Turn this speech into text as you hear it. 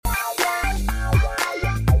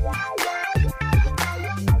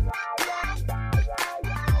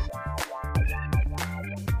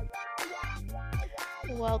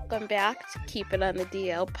Welcome back to Keep It on the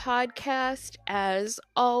DL podcast. As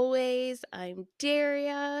always, I'm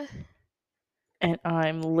Daria. And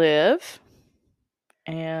I'm Liv.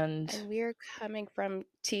 And we're coming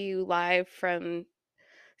to you live from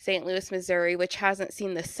St. Louis, Missouri, which hasn't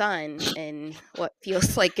seen the sun in what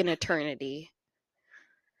feels like an eternity.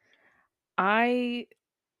 I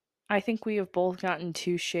think we have both gotten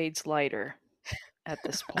 2 shades lighter at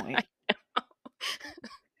this point.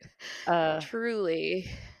 Truly.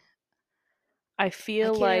 I feel I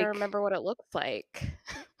can't like even remember what it looks like.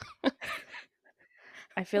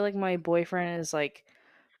 I feel like my boyfriend is like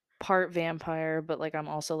part vampire, but like I'm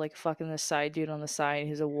also like fucking this side dude on the side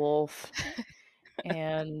who's a wolf.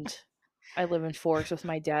 And I live in Forks with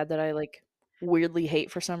my dad that I like weirdly hate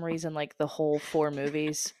for some reason, like the whole 4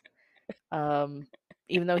 movies. Even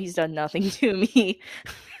though he's done nothing to me.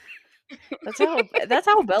 That's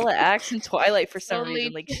how Bella acts in Twilight for some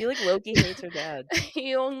reason. Like she like low-key hates her dad.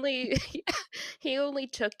 He only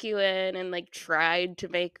took you in and like tried to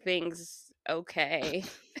make things okay.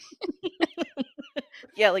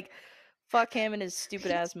 Yeah, like fuck him and his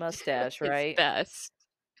stupid ass mustache, right? His best.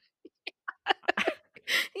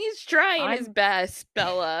 He's trying his best,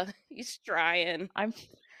 Bella. He's trying.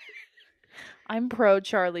 I'm pro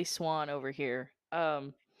Charlie Swan over here.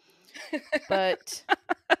 But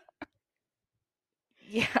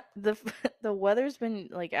yeah, the weather's been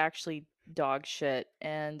like actually dog shit,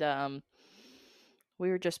 and we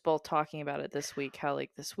were just both talking about it this week. How like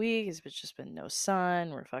this week has just been no sun.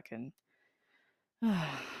 We're fucking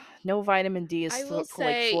no vitamin D is I will like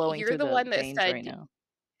say flowing you're through the the one that veins said right now.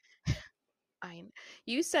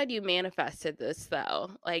 you said you manifested this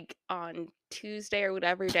though, like on Tuesday or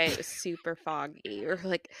whatever day it was super foggy. You're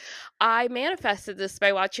like, I manifested this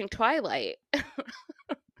by watching Twilight.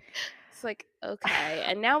 It's like, okay,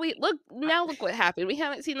 and now look what happened. We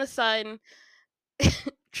haven't seen the sun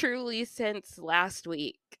truly since last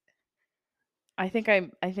week. I think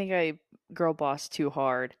I girl boss too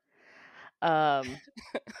hard. I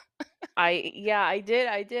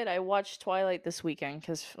did. I watched Twilight this weekend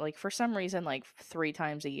because, like, for some reason, like 3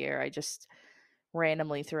 times a year, I just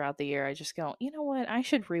randomly throughout the year, I just go, you know what? I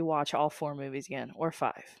should rewatch all 4 movies again, or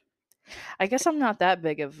 5. I guess I'm not that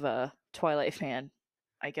big of a Twilight fan.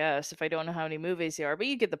 I guess if I don't know how many movies there are, but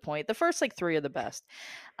you get the point. The first like 3 are the best.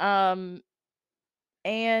 And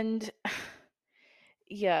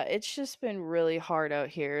yeah, it's just been really hard out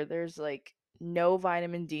here. There's like no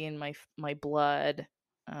vitamin D in my blood.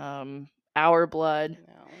 Our blood.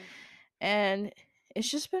 No. And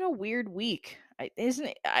it's just been a weird week. I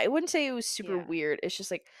wouldn't say it was super weird. It's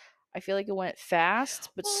just like I feel like it went fast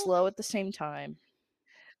but slow at the same time.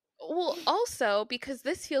 Well, also because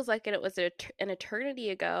this feels like it was an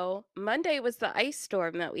eternity ago. Monday was the ice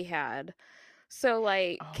storm that we had. So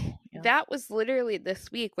like that was literally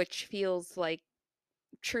this week, which feels like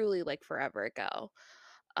truly like forever ago.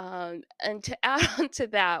 And to add on to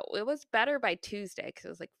that, it was better by Tuesday because it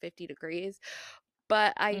was like 50 degrees.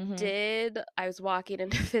 But I was walking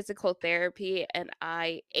into physical therapy and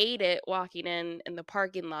I ate it walking in the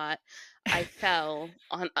parking lot. I fell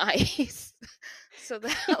on ice. So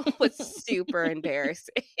that was super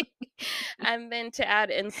embarrassing. And then to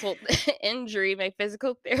add insult to injury, my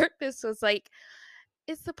physical therapist was like,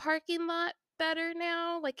 is the parking lot better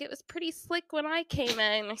now? Like it was pretty slick when I came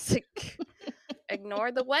in. I was like,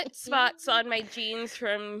 ignore the wet spots on my jeans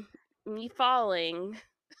from me falling.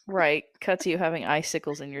 Right, cut to you having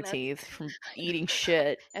icicles in your teeth from eating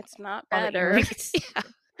shit. It's not better. Yeah.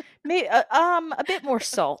 Maybe a bit more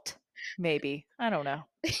salt, maybe. I don't know.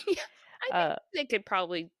 Yeah, I think they could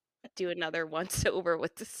probably do another once over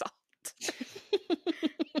with the salt.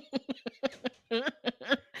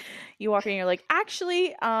 You walk in, you're like,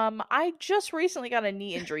 actually, I just recently got a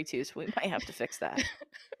knee injury too, so we might have to fix that.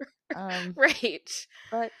 Right.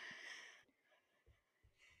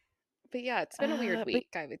 But yeah, it's been a weird week,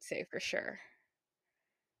 I would say for sure.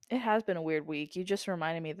 It has been a weird week. You just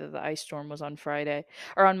reminded me that the ice storm was on Friday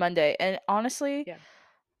or on Monday. And honestly,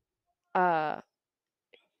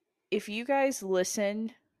 if you guys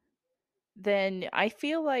listen, then I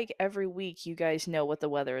feel like every week you guys know what the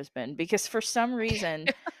weather has been because for some reason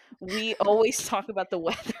we always talk about the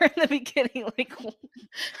weather in the beginning, like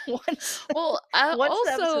once. Well, once also,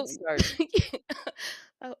 the episode starts.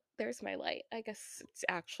 Oh, there's my light. I guess it's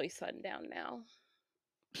actually sundown now.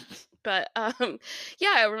 But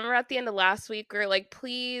yeah, I remember at the end of last week we were like,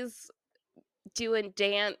 please do a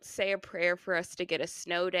dance, say a prayer for us to get a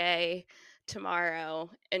snow day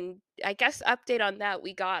tomorrow. And I guess update on that,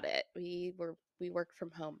 we got it. We worked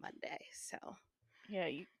from home Monday, so yeah,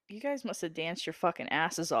 you guys must have danced your fucking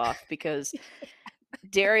asses off because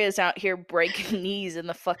Daria's out here breaking knees in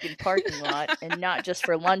the fucking parking lot, and not just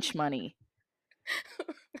for lunch money.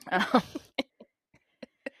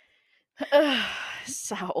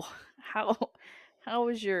 So how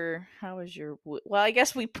was your well, I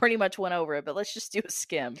guess we pretty much went over it, but let's just do a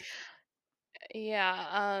skim.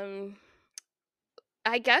 Yeah,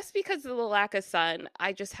 I guess because of the lack of sun,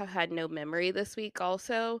 I just have had no memory this week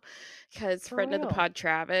also, because For friend of the real. pod,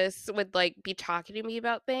 Travis, would, like, be talking to me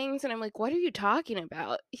about things, and I'm like, "What are you talking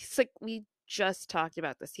about?" He's like, "We just talked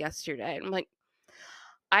about this yesterday." And I'm like,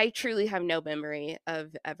 "I truly have no memory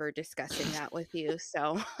of ever discussing that with you,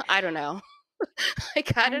 so I don't know."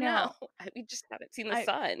 Like, I I don't know. know. We just haven't seen the I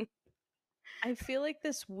sun. I feel like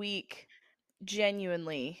this week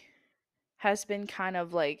genuinely has been kind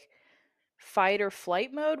of like fight or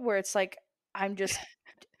flight mode, where it's like I'm just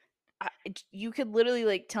you could literally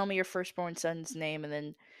like tell me your firstborn son's name, and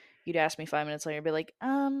then you'd ask me 5 minutes later, be like, I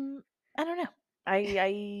don't know. I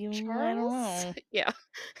don't Charles? know. Yeah.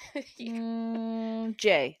 Yeah.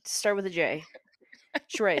 J. Start with a J.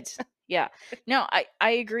 Charades. Yeah. No, I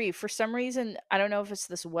agree. For some reason, I don't know if it's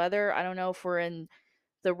this weather. I don't know if we're in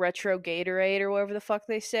the retro Gatorade or whatever the fuck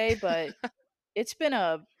they say, but it's been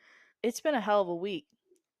a hell of a week.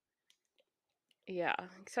 Yeah,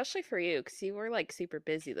 especially for you, because you were, like, super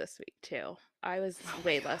busy this week, too. I was Oh my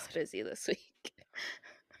way less god. busy this week.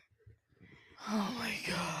 Oh my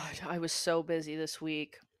god. I was so busy this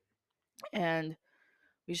week, and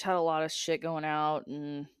we just had a lot of shit going out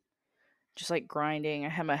and just like grinding. I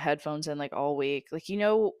had my headphones in like all week. Like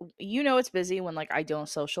it's busy when like I don't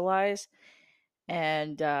socialize.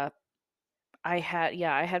 And I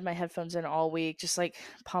had my headphones in all week, just like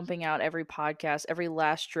pumping out every podcast, every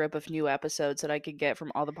last drip of new episodes that I could get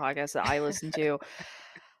from all the podcasts that I listen to.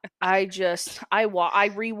 I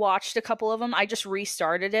rewatched a couple of them. I just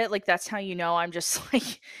restarted it. Like that's how you know I'm just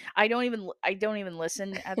like I don't even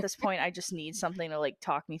listen at this point. I just need something to like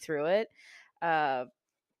talk me through it. Uh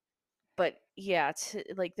but yeah,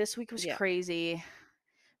 like this week was Yeah. crazy.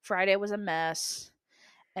 Friday was a mess,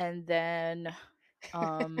 and then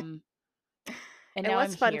um and It now I'm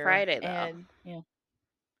was Fun here, Friday, though. and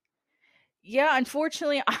yeah,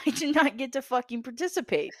 unfortunately, I did not get to fucking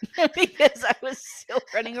participate because I was still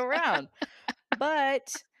running around.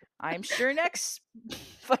 But I'm sure next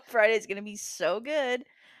Fun Friday is gonna be so good.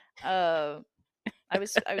 Uh, I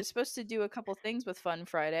was supposed to do a couple things with Fun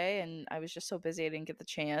Friday, and I was just so busy I didn't get the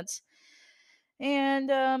chance. And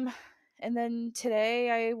then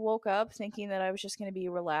today I woke up thinking that I was just gonna be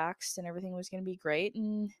relaxed and everything was gonna be great,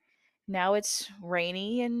 and now it's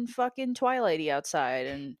rainy and fucking twilighty outside,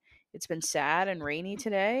 and it's been sad and rainy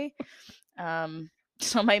today.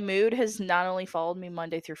 So my mood has not only followed me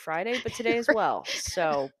Monday through Friday, but today as well.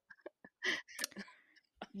 So,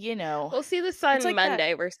 We'll see the it's sun like that.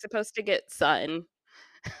 Monday. We're supposed to get sun.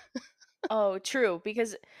 Oh, true.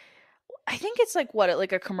 Because I think it's like what,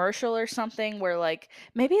 like a commercial or something where like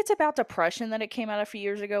maybe it's about depression that it came out a few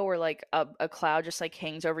years ago, where like a cloud just like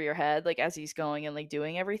hangs over your head, like as he's going and like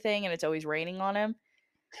doing everything, and it's always raining on him.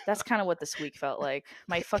 That's kind of what this week felt like.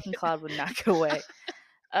 My fucking cloud would not go away.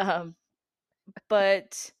 Um,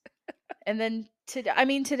 but and then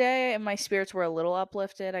today my spirits were a little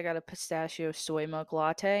uplifted. I got a pistachio soy milk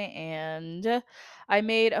latte, and I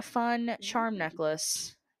made a fun charm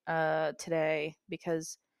necklace today,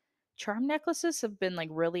 because charm necklaces have been like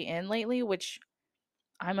really in lately, which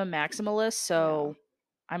I'm a maximalist, Yeah. so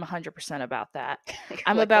I'm 100% about that.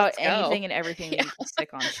 I'm Like, about let's go. anything and everything that Yeah. you can stick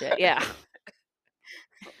on shit. Yeah.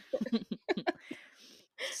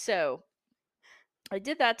 So I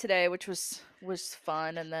did that today, which was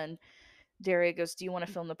fun. And then Daria goes, "Do you want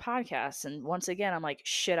to film the podcast?" And once again, I'm like,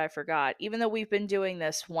 "Shit, I forgot." Even though we've been doing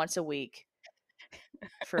this once a week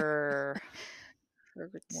for For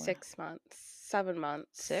what, 6 months, 7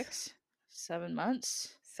 months, 7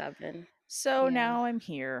 months. 7. So Yeah. now I'm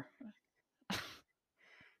here.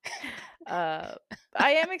 Uh,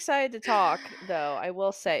 I am excited to talk, though. I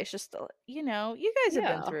will say, it's just you guys have been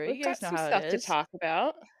Yeah, through it. we've You got guys know some how it stuff to is, talk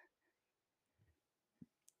about.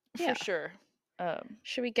 for Yeah. sure.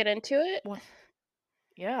 Should we get into it? Well,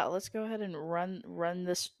 yeah, let's go ahead and run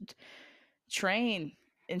this train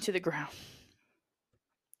into the ground.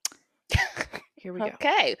 Here we go.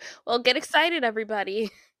 Okay. Well, get excited, everybody.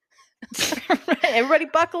 Everybody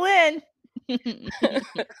buckle in.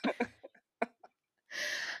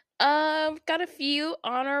 Got a few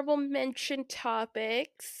honorable mention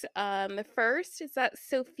topics. The first is that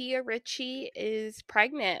Sophia Richie is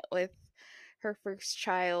pregnant with her first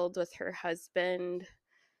child with her husband.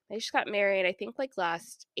 They just got married, I think, like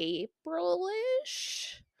last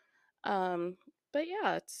April-ish. But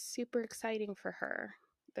yeah, it's super exciting for her.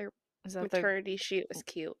 They're Is that maternity shoot was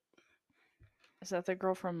cute. Is that the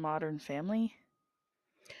girl from Modern Family?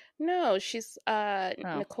 No, she's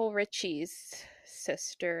Nicole Richie's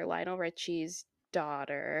sister, Lionel Richie's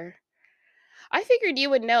daughter. I figured you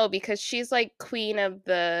would know because she's like queen of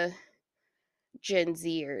the Gen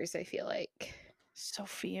Zers, I feel like.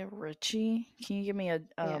 Sophia Richie? Can you give me a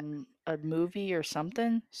movie or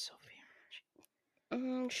something? Sophia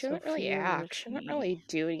Richie. She didn't really act. Richie. She didn't really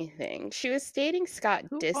do anything. She was dating Scott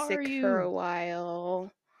Disick for a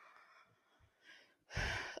while.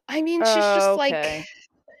 I mean, she's just like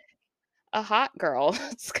a hot girl.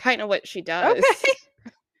 It's kind of what she does. Okay.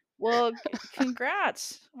 Well,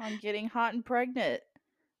 congrats on getting hot and pregnant.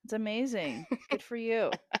 It's amazing. Good for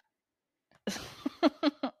you.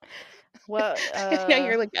 Well, I know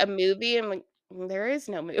you're like a movie. I'm like, there is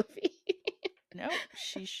no movie. No,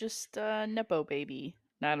 she's just a Nepo baby.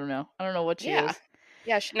 I don't know. I don't know what she is.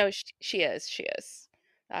 Yeah, she is. She is.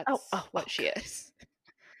 That's what she is.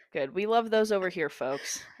 Good. We love those over here,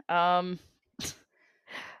 folks. I'm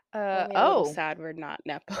a little sad we're not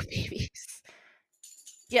Nepo babies.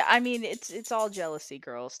 Yeah, I mean it's all jealousy,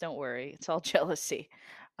 girls. Don't worry. It's all jealousy.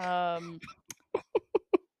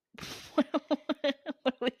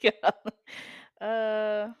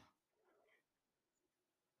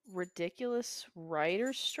 Ridiculous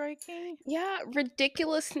writers striking? Yeah,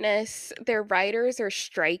 ridiculousness. Their writers are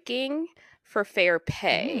striking for fair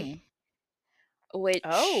pay. Which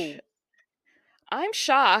I'm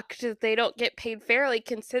shocked that they don't get paid fairly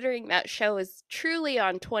considering that show is truly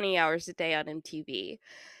on 20 hours a day on MTV.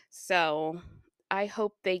 So I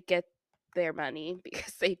hope they get their money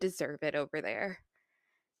because they deserve it over there.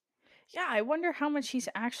 Yeah, I wonder how much he's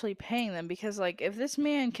actually paying them because, like, if this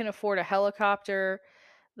man can afford a helicopter,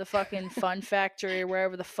 the fucking Fun Factory, or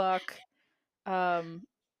wherever the fuck,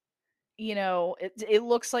 you know, it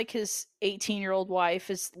looks like his 18-year-old wife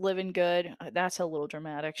is living good. That's a little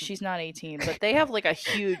dramatic. She's not 18, but they have like a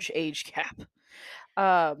huge age gap.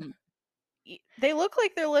 They look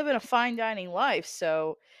like they're living a fine dining life.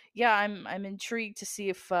 So yeah, I'm intrigued to see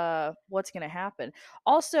if what's gonna happen.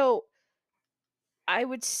 Also, I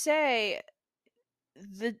would say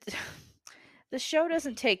the the show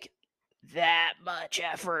doesn't take that much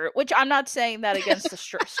effort, which I'm not saying that against the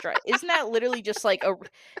strike. Isn't that literally just like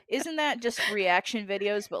isn't that just reaction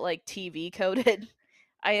videos but like TV coded?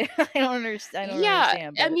 I don't understand.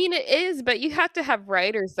 I mean it is, but you have to have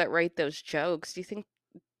writers that write those jokes. Do you think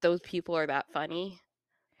those people are that funny?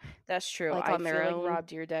 That's true. Like I feel like Rob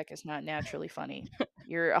Dyrdek is not naturally funny.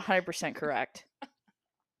 You're 100% correct.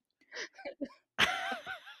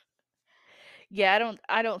 Yeah,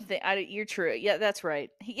 I don't think you're true. Yeah, that's right.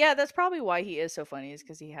 Yeah, that's probably why he is so funny is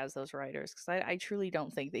because he has those writers. Because I truly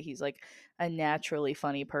don't think that he's like a naturally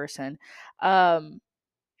funny person.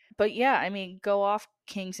 But yeah, I mean, go off,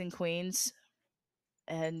 kings and queens,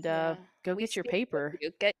 and go get your paper.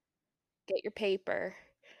 Get your paper.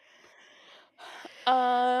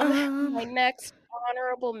 My next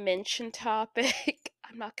honorable mention topic.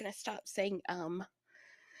 I'm not gonna stop saying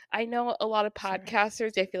I know a lot of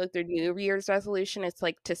podcasters, I feel like their New Year's resolution is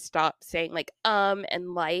like to stop saying like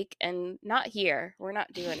and like, and not here. We're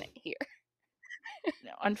not doing it here.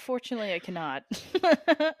 No, unfortunately I cannot.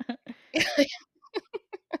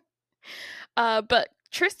 But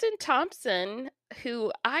Tristan Thompson,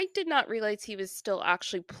 who I did not realize he was still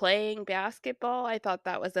actually playing basketball. I thought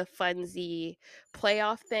that was a funsy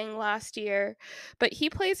playoff thing last year. But he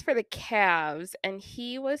plays for the Cavs, and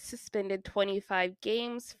he was suspended 25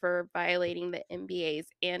 games for violating the NBA's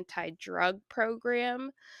anti-drug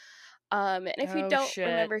program. And if you don't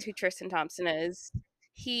remember who Tristan Thompson is,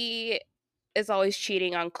 he is always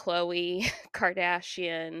cheating on Khloe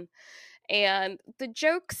Kardashian. And the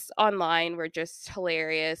jokes online were just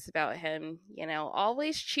hilarious about him, you know,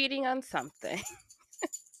 always cheating on something.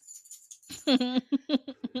 If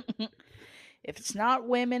it's not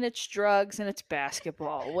women, it's drugs and it's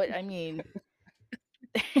basketball. What I mean.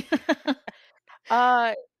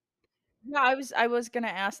 Yeah, I was gonna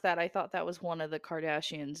ask that. I thought that was one of the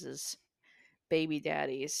Kardashians' baby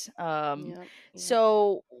daddies.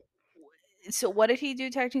 So what did he do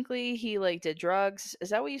technically? He like did drugs.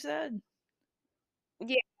 Is that what you said?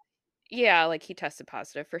 Yeah, like he tested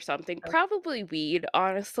positive for something. Okay. Probably weed,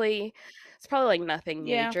 honestly. It's probably like nothing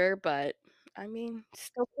major, but I mean,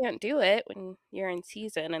 still can't do it when you're in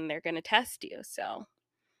season and they're gonna test you. So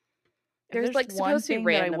there's like supposed to be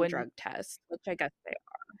random drug tests, which I guess they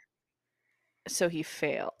are. So he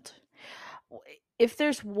failed. If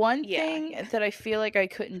there's one thing that I feel like I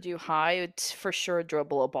couldn't do high, it's for sure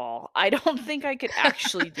dribble a ball. I don't think I could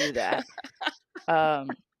actually do that.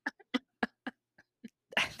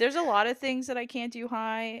 There's a lot of things that I can't do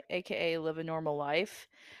high, aka live a normal life.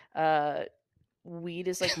 Weed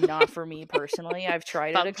is like not for me personally. I've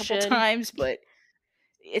tried it a couple Function. times, but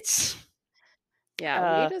it's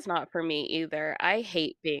Yeah, weed is not for me either. I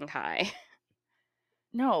hate being high.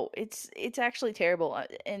 no, it's actually terrible.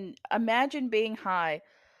 And imagine being high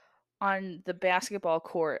on the basketball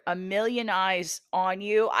court, a million eyes on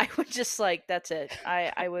you. I would just like that's it.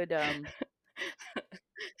 I would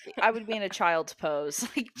be in a child's pose.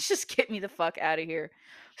 Like just get me the fuck out of here.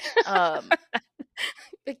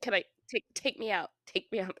 Can I take me out?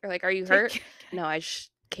 Take me out. They're like, "Are you hurt?" Take No, I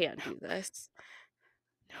can't do this.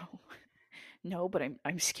 No. No, but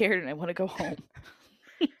I'm scared and I want to go home.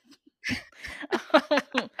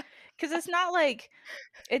 Cuz it's not like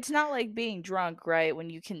being drunk, right? When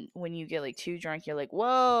you get like too drunk, you're like,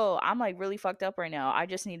 "Whoa, I'm like really fucked up right now. I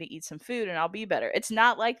just need to eat some food and I'll be better." It's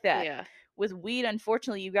not like that. Yeah. With weed,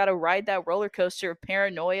 unfortunately, you got to ride that roller coaster of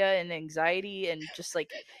paranoia and anxiety and just like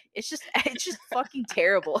it's just fucking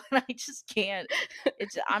terrible and I just can't.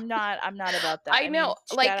 I'm not about that. I I mean, know,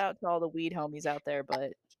 like shout out to all the weed homies out there,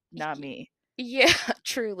 but not me. yeah,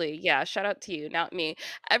 truly. Yeah, shout out to you, not me.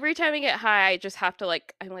 Every time I get high, I just have to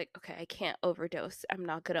I'm like, okay, I can't overdose. I'm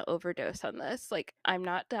not gonna overdose on this. Like, I'm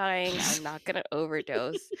not dying. I'm not gonna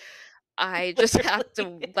overdose. I just have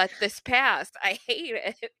to let this pass. I hate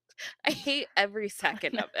it. I hate every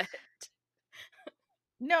second of it.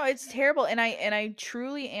 No, it's terrible, and I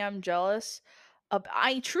truly am jealous.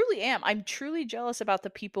 I truly am. I'm truly jealous about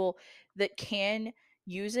the people that can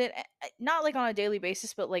use it. Not like on a daily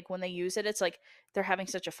basis, but like when they use it, it's like they're having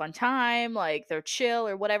such a fun time, like they're chill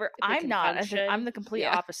or whatever. They I'm can not. I'm function. the complete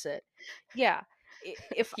Yeah. opposite. Yeah.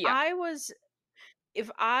 If Yeah. I was,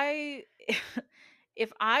 if I,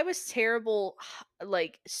 if I was terrible,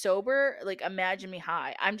 like sober, like imagine me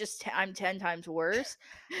high. I'm 10 times worse.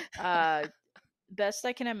 Best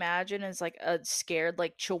I can imagine is like a scared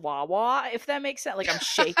like chihuahua, if that makes sense. Like I'm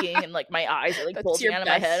shaking and like my eyes are like That's bulging your out of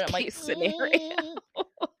my head. best And I'm like, case scenario.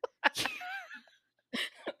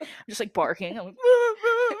 I'm just like barking. I'm like,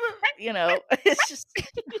 it's just.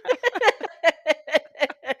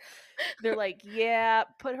 They're like, yeah,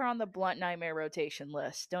 put her on the blunt nightmare rotation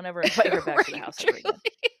list. Don't ever invite her back to the house ever again.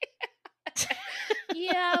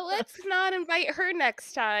 Yeah, let's not invite her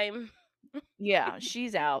next time. Yeah,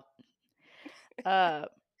 she's out. But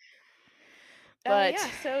yeah,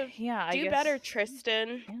 so yeah, I do guess better,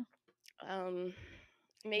 Tristan. Yeah.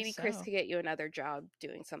 Maybe Chris So. could get you another job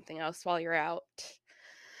doing something else while you're out.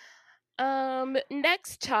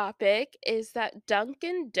 Next topic is that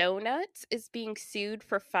Dunkin' Donuts is being sued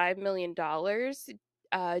for $5 million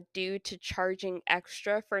due to charging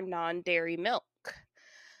extra for non-dairy milk.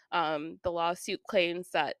 The lawsuit claims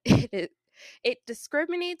that it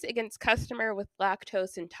discriminates against customer with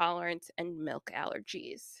lactose intolerance and milk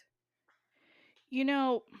allergies.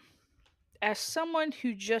 As someone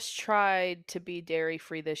who just tried to be dairy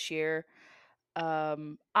free this year,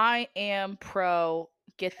 I am pro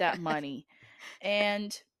get that money.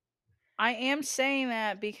 And I am saying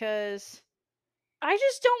that because I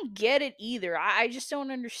just don't get it either. I just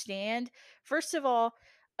don't understand. First of all,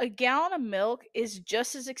 a gallon of milk is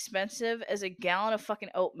just as expensive as a gallon of fucking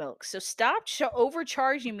oat milk. So stop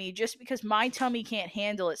overcharging me just because my tummy can't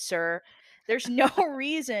handle it, sir. There's no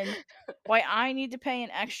reason why I need to pay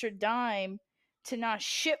an extra dime to not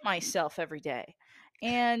shit myself every day.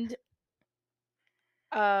 And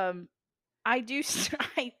I do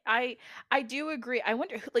I do agree. I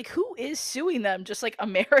wonder like who is suing them? Just like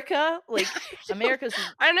America? Like America's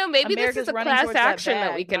I don't know, maybe this is a running class towards that action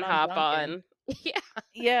that we bag, can not on hop Dunkin'. on. Yeah.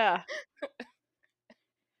 Yeah.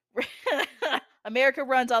 America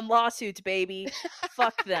runs on lawsuits, baby.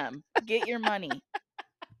 Fuck them. Get your money.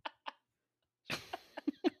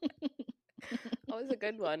 That was a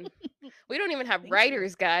good one. We don't even have Thank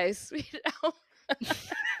writers, guys.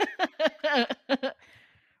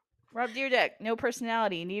 Rob Deerdeck, no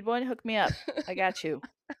personality. Need one? Hook me up. I got you.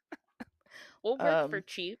 We'll work for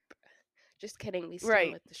cheap. Just kidding. We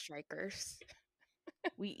stand with the strikers.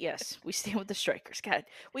 We stand with the strikers. God,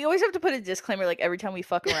 we always have to put a disclaimer like every time we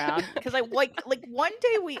fuck around because like one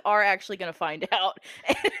day we are actually gonna find out,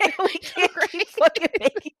 and we can't keep fucking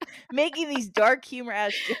making these dark humor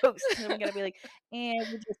ass jokes. And then we're gonna be like, "And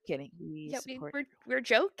we're just kidding. We're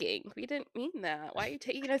joking. We didn't mean that. Why are you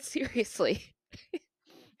taking us seriously?"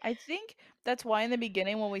 I think that's why in the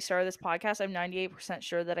beginning when we started this podcast, I'm 98%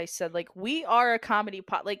 sure that I said like we are a comedy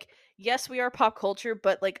pot. Like yes, we are pop culture,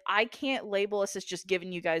 but like I can't label us as just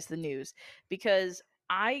giving you guys the news because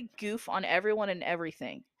I goof on everyone and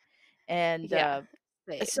everything. And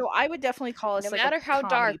so I would definitely call us no like matter a how comedy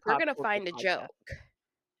dark, we're pop gonna culture find a podcast. joke.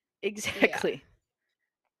 Exactly.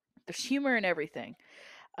 There's humor in everything.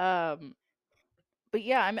 But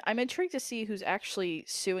yeah, I'm intrigued to see who's actually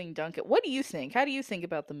suing Dunkin'. What do you think? How do you think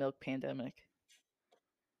about the milk pandemic?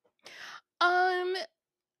 Um,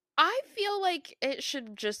 I feel like it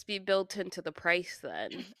should just be built into the price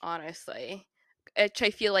then, honestly. Which I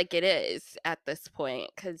feel like it is at this point,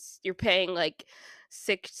 because you're paying like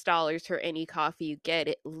 $6 for any coffee you get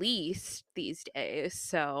at least these days.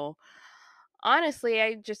 So honestly,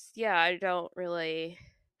 I don't really.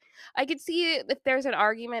 I could see if there's an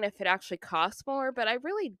argument if it actually costs more, but I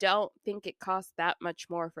really don't think it costs that much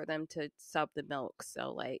more for them to sub the milk.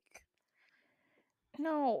 So, like,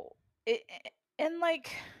 No, it, and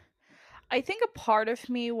like I think a part of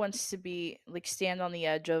me wants to be like stand on the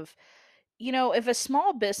edge of, if a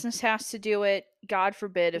small business has to do it, God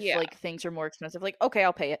forbid if yeah. like things are more expensive, like okay,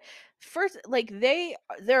 I'll pay it. First, like they're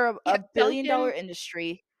a Yeah, billion-dollar Duncan.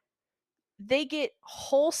 industry. They get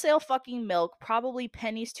wholesale fucking milk, probably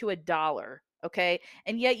pennies to a dollar, okay?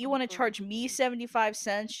 And yet you want to Mhm. charge me 75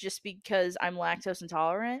 cents just because I'm lactose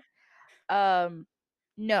intolerant? Um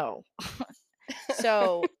no.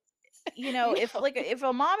 So, No. if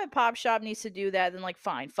a mom and pop shop needs to do that, then like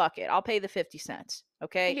fine, fuck it. I'll pay the 50 cents,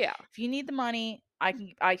 okay? Yeah. If you need the money, I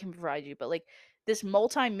can provide you, but like this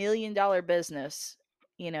multi-million dollar business,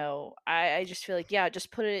 I just feel like yeah,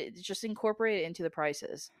 just incorporate it into the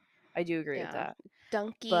prices. I do agree with Yeah. that.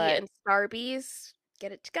 Donkey But and Starbies,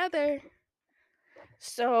 get it together.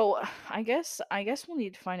 so I guess we'll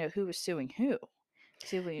need to find out who is suing who.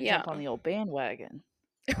 See if we can Yeah. jump on the old bandwagon.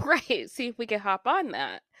 Right. See if we can hop on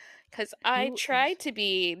that. Because I Who try is to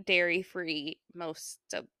be dairy free most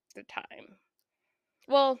of the time.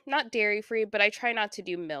 Well, not dairy free, but I try not to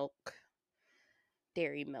do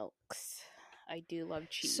dairy milks. I do love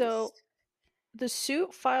cheese. so the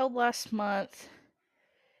suit filed last month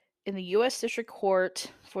in the U.S. District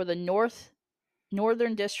Court for the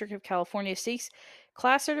Northern District of California seeks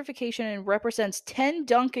class certification and represents 10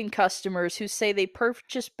 Dunkin' customers who say they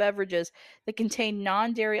purchased beverages that contain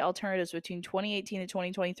non-dairy alternatives between 2018 and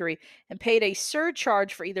 2023 and paid a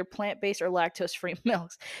surcharge for either plant-based or lactose-free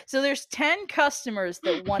milks. So there's 10 customers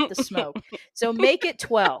that want the smoke. So make it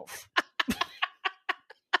 12.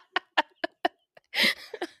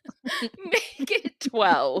 Make it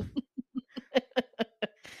 12.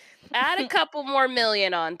 Add a couple more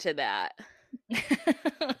million onto that.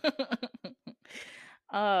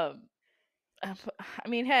 um I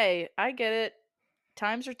mean, hey, I get it.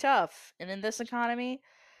 Times are tough, and in this economy,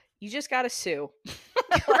 you just gotta sue.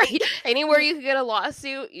 Right. Like, Anywhere you could get a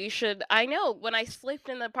lawsuit, you should. I know when I slipped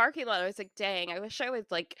in the parking lot, I was like, dang, I wish I was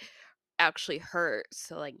like actually hurt.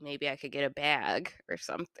 So, like, maybe I could get a bag or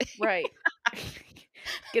something. right.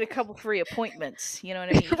 Get a couple free appointments. You know what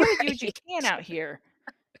I mean? You gotta do what you Right. can out here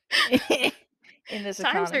in this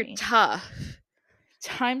Times are economy. tough.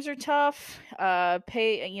 Times are tough.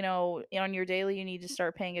 Pay, on your daily, you need to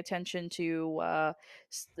start paying attention to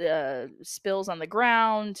spills on the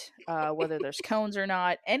ground, whether there's cones or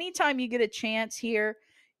not. Anytime you get a chance here,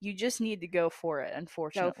 you just need to go for it. Go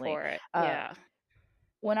Unfortunately, for it. uh, Yeah.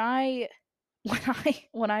 when I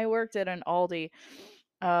when I worked at an Aldi,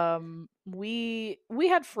 we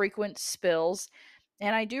had frequent spills,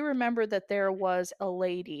 and I do remember that there was a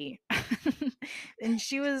lady and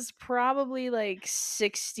she was probably like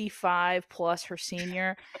 65 plus her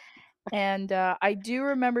senior, and I do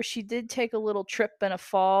remember she did take a little trip and a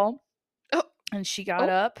fall, Oh, and she got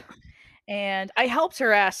oh. up, and I helped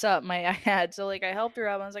her ass up, my I had so like I helped her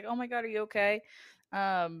up. I was like, oh my god, are you okay?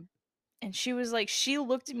 um and she was like, she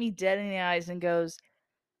looked at me dead in the eyes and goes,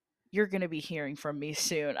 you're gonna be hearing from me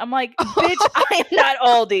soon. I'm like, bitch, I am not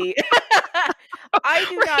Aldi. I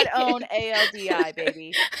do not own ALDI,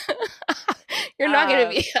 baby. You're not gonna Um,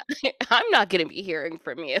 be. I'm not gonna be hearing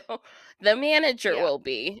from you. The manager yeah, will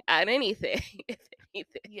be at anything, if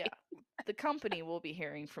anything. yeah. The company will be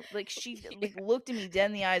hearing from, like, she like looked at me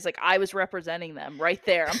dead in the eyes like I was representing them right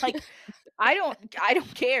there. I'm like, I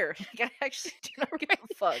don't care. Like, I actually do not give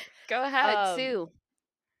a fuck. Go ahead, Um, sue.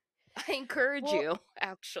 I encourage well, you,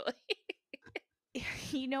 actually.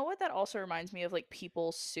 you know what that also reminds me of, like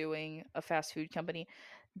people suing a fast food company.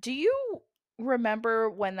 Do you remember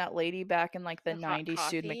when that lady back in like the The hot 90s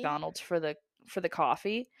sued coffee. McDonald's for the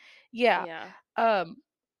coffee? Yeah. Yeah. Um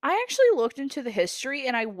I actually looked into the history,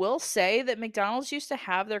 and I will say that McDonald's used to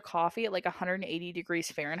have their coffee at like 180 degrees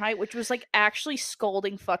Fahrenheit, which was like actually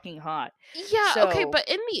scalding fucking hot. Yeah, okay, So, but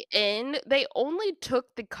in the end, they only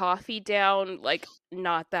took the coffee down like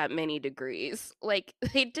not that many degrees. Like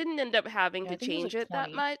they didn't end up having yeah, I to think it was change like it that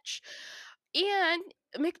 20. much. And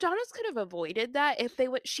McDonald's could have avoided that if they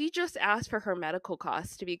would she just asked for her medical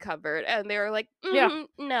costs to be covered and they were like, Yeah.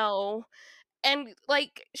 no. And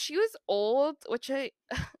like she was old, which I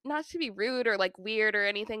not to be rude or like weird or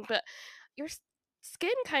anything, but your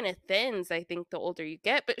skin kind of thins, I think, the older you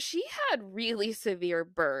get. But she had really severe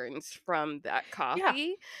burns from that Yeah.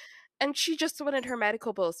 coffee, and she just wanted her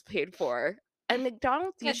medical bills paid for. And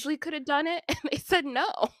McDonald's Yeah, easily could have done it, and they said no.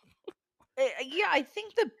 yeah, I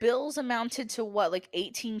think the bills amounted to what, like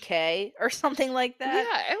 18K or something like that.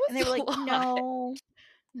 Yeah, it And they was were a like, lot. no,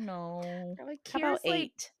 no. They're like, How about here's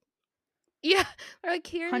like, 800? yeah, they're like,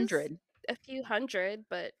 here's a few hundred,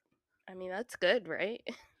 but I mean, that's good, right?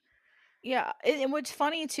 Yeah. And what's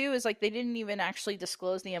funny too is like they didn't even actually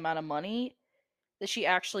disclose the amount of money that she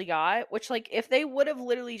actually got, which like if they would have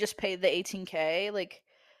literally just paid the 18K, like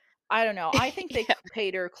I don't know. I think they Yeah.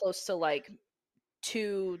 paid her close to like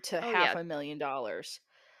two to Oh, half yeah, $1,000,000.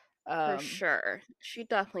 for Um, sure. She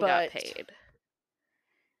definitely got but paid.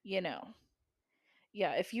 you know,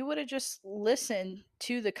 yeah, if you would have just listened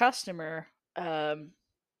to the customer,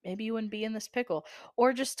 maybe you wouldn't be in this pickle.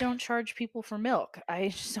 Or just don't charge people for milk. I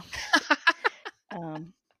just don't get it.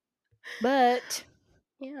 Um, but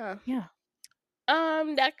Yeah. yeah,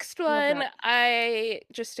 Next love one, that. I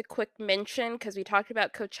just a quick mention because we talked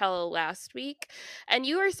about Coachella last week, and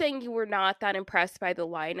you were saying you were not that impressed by the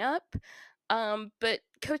lineup. But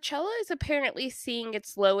Coachella is apparently seeing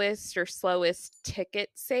its lowest or slowest ticket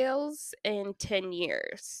sales in 10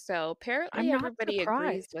 years. So I'm apparently not everybody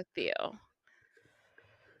agrees surprised. with you.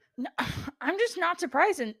 No, I'm just not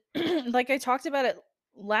surprised. And like I talked about it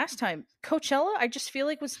last time, Coachella, I just feel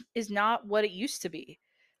like was is not what it used to be.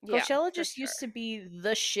 Yeah, Coachella for just sure. used to be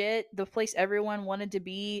the shit, the place everyone wanted to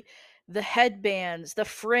be, the headbands, the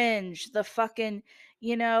fringe, the fucking,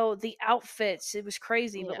 the outfits. It was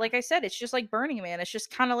crazy. But Yeah. like I said, it's just like Burning Man. It's just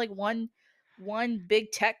kind of like one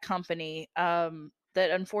big tech company that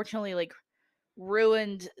unfortunately like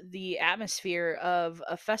ruined the atmosphere of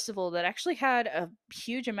a festival that actually had a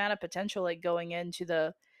huge amount of potential like going into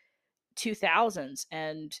the 2000s.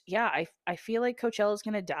 And yeah, I feel like Coachella is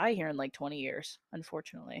going to die here in like 20 years,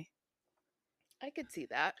 unfortunately. I could see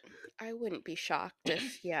that. I wouldn't be shocked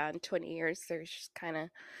if, yeah, in 20 years there's just kind of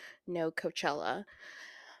no Coachella.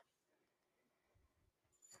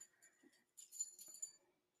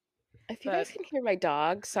 If you But guys can hear my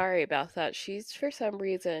dog, sorry about that. She's for some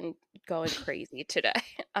reason going crazy today.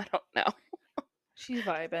 I don't know. she's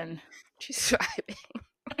vibing. She's thriving.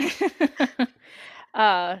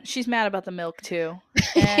 She's mad about the milk too.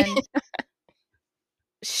 And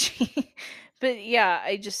she but yeah,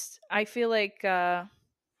 I feel like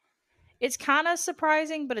it's kind of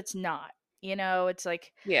surprising, but it's not. It's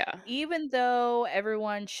like Yeah. even though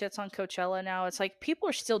everyone shits on Coachella now, it's like people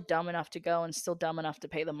are still dumb enough to go and still dumb enough to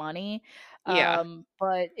pay the money. Yeah.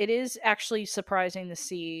 But it is actually surprising to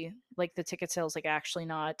see like the ticket sales like actually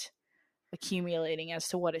not accumulating as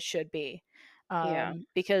to what it should be. Yeah.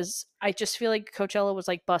 Because I just feel like Coachella was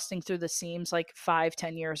like busting through the seams like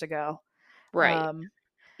 5-10 years ago. Right. Um,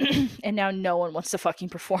 and now no one wants to fucking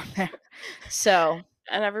perform there. So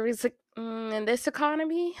And everybody's like, in this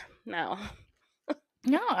economy? No.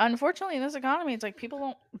 no, unfortunately, in this economy, it's like people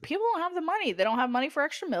don't have the money. They don't have money for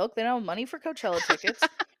extra milk. They don't have money for Coachella tickets.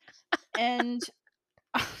 And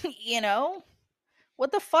you know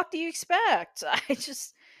what the fuck do you expect? I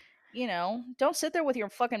just don't sit there with your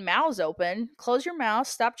fucking mouths open. Close your mouth.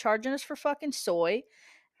 Stop charging us for fucking soy,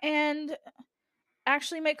 and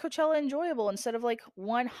actually make Coachella enjoyable instead of like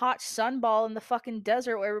one hot sunball in the fucking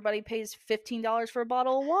desert where everybody pays $15 for a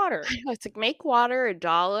bottle of water. I know, it's like make water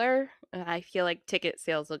 $1, and I feel like ticket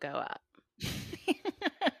sales will go up.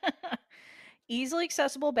 Easily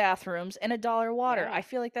accessible bathrooms and $1 water. Yeah. I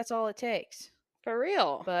feel like that's all it takes. For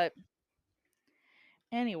real. But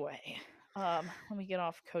anyway, let me get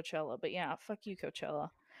off Coachella. But yeah, fuck you, Coachella.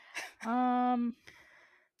 Um.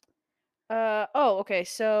 Oh, okay.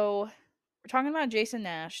 So we're talking about Jason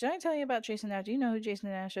Nash. Did I tell you about Jason Nash? Do you know who Jason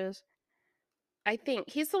Nash is? I think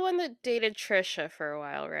he's the one that dated Trisha for a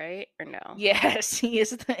while, right? Or no? Yes, he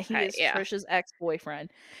Okay, is yeah. Trisha's ex-boyfriend.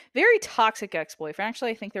 Very toxic ex-boyfriend. Actually,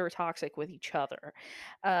 I think they were toxic with each other.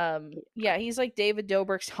 Yeah, he's like David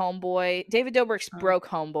Dobrik's homeboy. David Dobrik's Oh. broke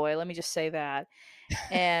homeboy, let me just say that.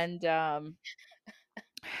 And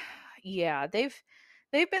yeah, they've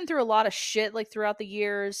been through a lot of shit like throughout the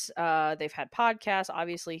years. They've had podcasts.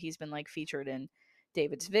 Obviously, he's been like featured in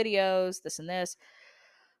David's videos, this and this.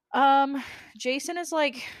 Jason is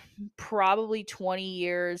like probably 20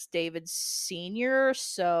 years David's senior,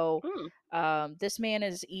 so Hmm. this man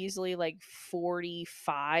is easily like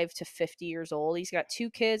 45 to 50 years old. He's got two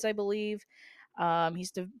kids, I believe.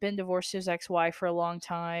 He's been divorced to his ex-wife for a long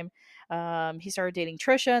time. He started dating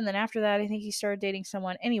Trisha, and then after that, I think he started dating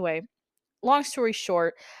someone. Anyway, long story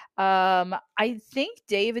short, I think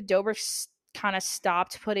David Dobrik kind of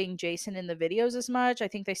stopped putting Jason in the videos as much. I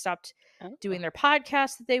think they stopped doing their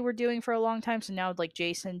podcast that they were doing for a long time. So now like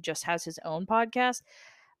Jason just has his own podcast.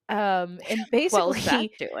 And basically, well's that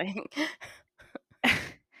doing?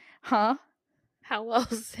 Huh? How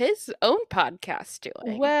well's his own podcast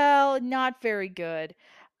doing? Well, not very good.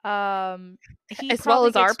 He as well probably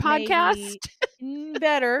as our gets podcast.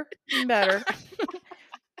 better,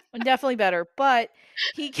 definitely better. But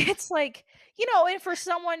he gets like, and for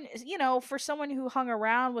someone, for someone who hung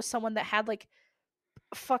around with someone that had like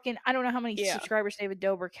fucking, I don't know how many subscribers David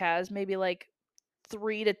Dobrik has, maybe like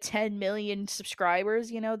 3 to 10 million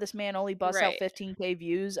subscribers. This man only busts out 15K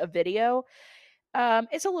views a video.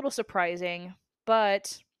 It's a little surprising,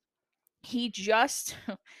 but he just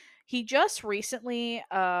recently,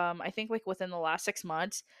 I think like within the last 6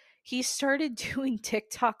 months, he started doing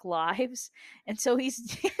TikTok lives. And so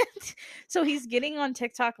he's getting on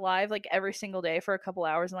TikTok live like every single day for a couple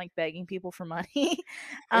hours and like begging people for money.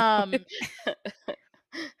 And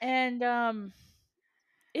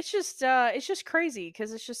it's just crazy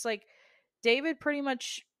because it's just like David pretty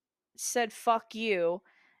much said fuck you.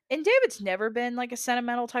 And David's never been like a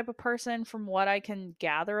sentimental type of person from what I can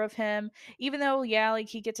gather of him. Even though, like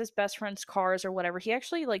he gets his best friend's cars or whatever, he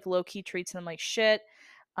actually like low key treats them like shit.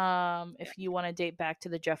 If you want to date back to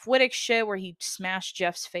the Jeff Wittick shit where he smashed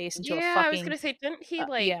Jeff's face into a fucking, I was gonna say, didn't he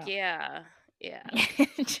yeah.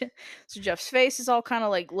 So Jeff's face is all kind of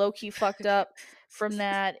like low key fucked up from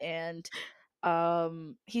that, and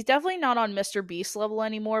he's definitely not on Mr. Beast level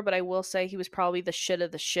anymore, but I will say he was probably the shit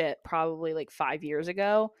of the shit probably like 5 years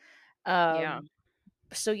ago.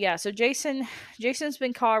 So Jason's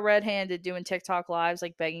been caught red-handed doing TikTok lives,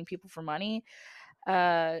 like begging people for money.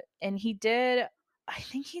 And I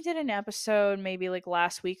think he did an episode maybe like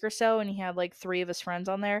last week or so, and he had like 3 of his friends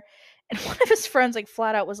on there. And one of his friends like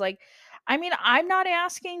flat out was like, I mean, I'm not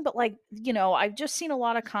asking, but like, I've just seen a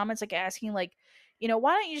lot of comments like asking like,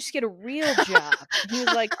 why don't you just get a real job? And he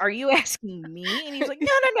was like, are you asking me? And he was like, no.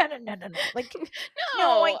 Like,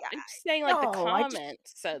 no, I'm saying like the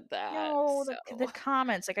comments said that. No, the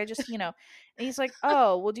comments, like I just, and he's like,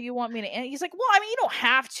 oh, well, do you want me to? And he's like, well, I mean, you don't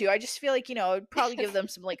have to. I just feel like, I'd probably give them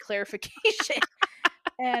some like clarification.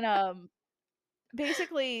 And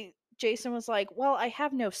basically, Jason was like, well, I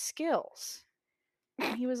have no skills.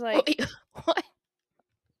 And he was like, what?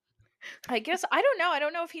 I guess I don't know. I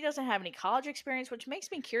don't know if he doesn't have any college experience, which makes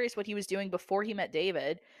me curious what he was doing before he met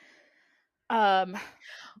David.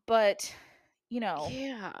 But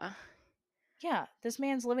yeah, this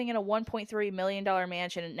man's living in a $1.3 million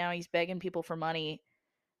mansion, and now he's begging people for money,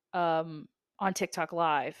 on TikTok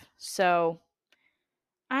Live. So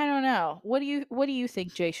I don't know. What do you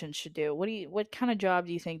think Jason should do? What kind of job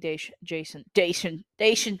do you think Jason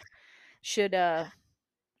should acquire?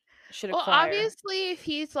 Well, obviously, if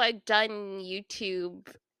he's like done YouTube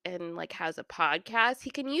and like has a podcast, he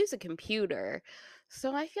can use a computer.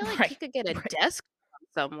 So I feel like he could get a desk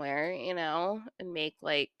somewhere, and make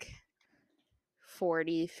like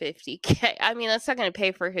 40, 50K. I mean, that's not going to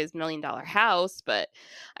pay for his $1 million house, but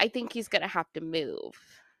I think he's going to have to move.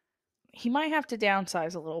 He might have to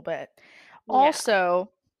downsize a little bit. Yeah.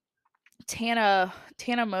 Also, Tana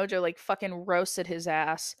Mojo like fucking roasted his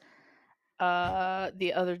ass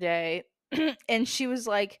the other day. And she was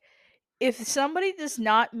like, if somebody does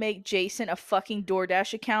not make Jason a fucking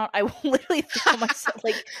DoorDash account, I will literally throw myself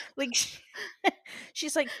like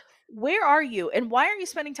she's like, where are you? And why are you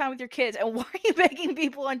spending time with your kids? And why are you begging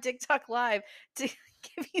people on TikTok Live to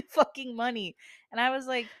give you fucking money? And I was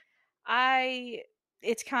like,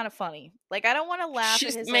 it's kind of funny. Like, I don't want to laugh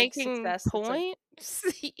at his making like, success. Points.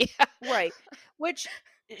 Yeah. Right. Which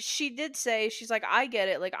she did say, she's like, I get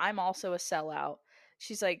it. Like, I'm also a sellout.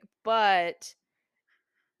 She's like, but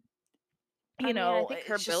I think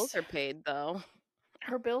her bills are paid though.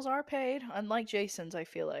 Her bills are paid, unlike Jason's, I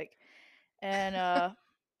feel like. And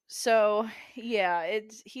so yeah,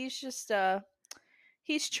 he's just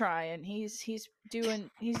he's trying. He's doing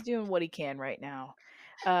what he can right now.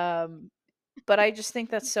 But I just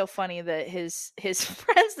think that's so funny that his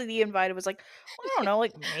friends that he invited was like, well, I don't know,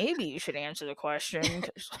 like maybe you should answer the question.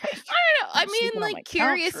 Like, I don't know. I mean, like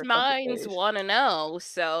curious minds want to know,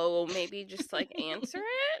 so maybe just like answer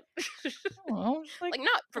it. Like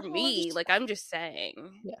not for me. Like I'm just saying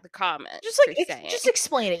the comments. Just like just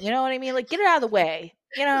explain it. You know what I mean? Like get it out of the way.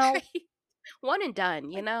 Right. One and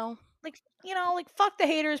done. Like like fuck the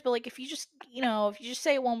haters. But like if you just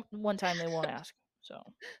say it one time, they won't ask. So,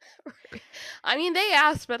 I mean, they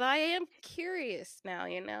asked, but I am curious now,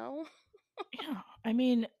 Yeah, I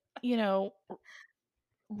mean,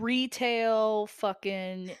 retail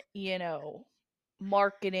fucking,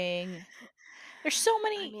 marketing. There's so I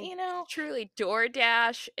many, mean, truly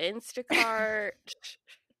DoorDash, Instacart,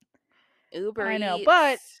 Uber I know,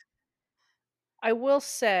 but Eats. I will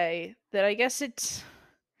say that I guess it's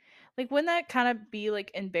like, wouldn't that kind of be like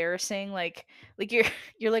embarrassing? Like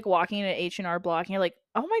you're like walking in an H&R Block and you're like,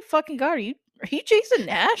 oh my fucking god, are you Jason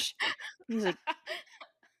Nash? And he's like,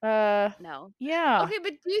 No. yeah. Okay,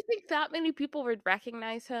 but do you think that many people would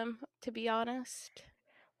recognize him, to be honest?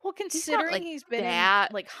 Well, He's not, considering like, he's been in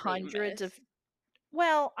that like hundreds of, famous.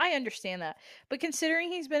 well, I understand that, but considering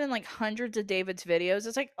he's been in like hundreds of David's videos,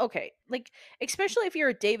 it's like, okay, like, especially if you're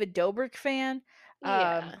a David Dobrik fan,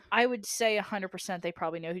 Yeah. I would say 100% they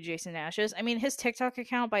probably know who Jason Nash is. I mean, his TikTok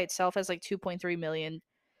account by itself has like 2.3 million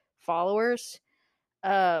followers.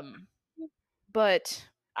 But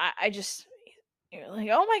I just, you're like,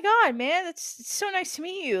 oh my god, man, it's so nice to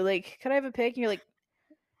meet you. Like, could I have a pic? And you're like,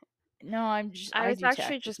 no, I I was do actually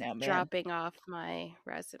taxes just now, man. dropping off my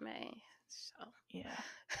resume, so. Yeah.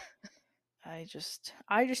 I just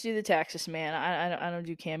do the taxes, man. I don't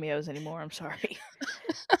do cameos anymore. I'm sorry.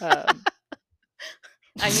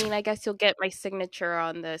 I mean, I guess you'll get my signature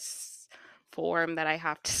on this form that I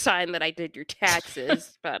have to sign that I did your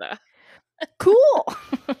taxes, but cool.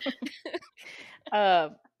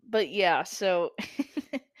 But yeah, so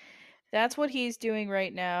that's what he's doing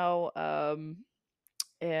right now.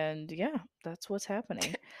 And yeah, that's what's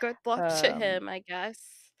happening. good luck to him, I guess.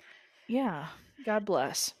 Yeah, God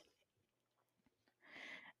bless.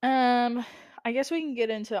 I guess we can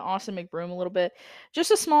get into Austin McBroom a little bit.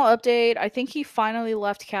 Just a small update. I think he finally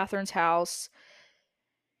left Catherine's house.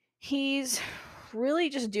 He's really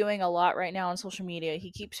just doing a lot right now on social media.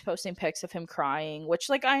 He keeps posting pics of him crying, which,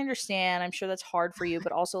 like, I understand. I'm sure that's hard for you,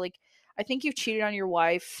 but also, like, I think you've cheated on your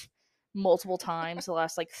wife multiple times the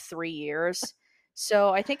last like 3 years. So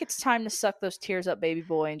I think it's time to suck those tears up, baby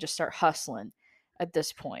boy, and just start hustling at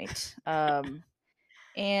this point.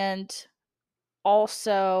 And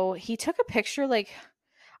also, he took a picture, like,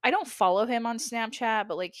 I don't follow him on Snapchat,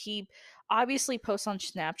 but like, he obviously posts on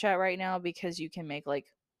Snapchat right now because you can make like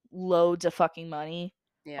loads of fucking money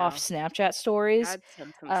off Yeah. Snapchat stories.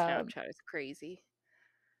 AdSense on Snapchat is crazy.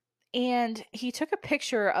 And he took a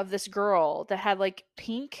picture of this girl that had like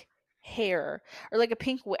pink hair, or like a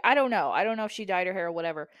pink I don't know if she dyed her hair or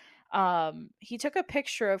whatever. He took a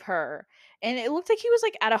picture of her and it looked like he was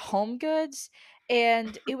like at a Home Goods,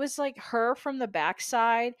 and it was like her from the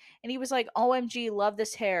backside, and he was like, OMG, love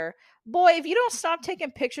this hair. Boy, if you don't stop taking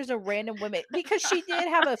pictures of random women, because she did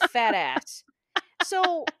have a fat ass.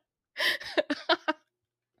 So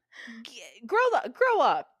grow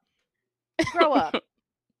up.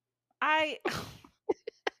 I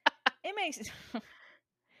it makes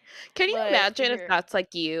Can you imagine if that's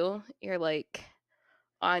like you? You're like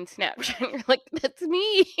on Snapchat. You're like, that's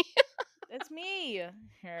me. That's me.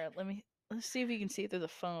 Here, let's see if you can see it through the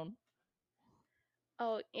phone.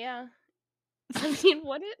 Oh yeah. I mean,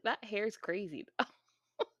 that hair's crazy though.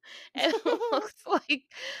 It looks like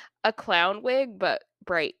a clown wig, but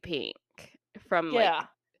bright pink. From like,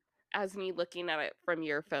 as me looking at it from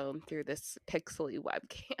your phone through this pixely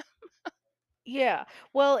webcam. Yeah.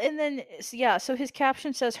 Well, and then so his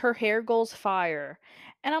caption says her hair goals fire.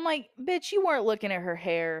 And I'm like, bitch, you weren't looking at her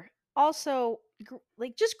hair. Also,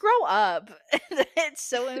 like, just grow up. It's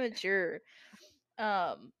so immature.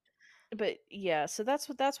 But yeah, so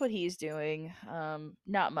that's what he's doing.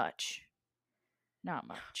 Not much. Not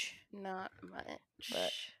much. Not much.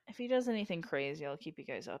 But if he does anything crazy, I'll keep you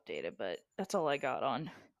guys updated. But that's all I got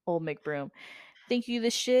on old McBroom. Think you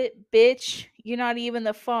the shit, bitch? You're not even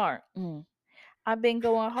the far. I've been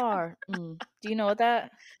going hard. Do you know what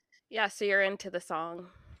that? Yeah, so you're into the song.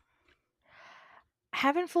 I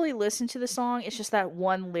haven't fully listened to the song. It's just that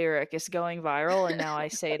one lyric is going viral, and now I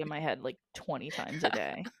say it in my head like 20 times a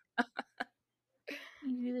day.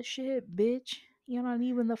 You the shit, bitch. You're not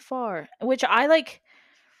even the far. Which I like.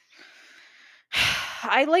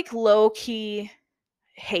 I like low key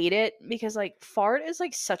hate it because like fart is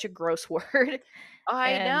like such a gross word.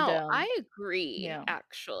 I know. I agree. Yeah.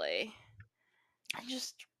 Actually,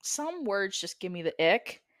 some words just give me the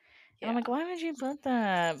ick. Yeah. I'm like, why would you put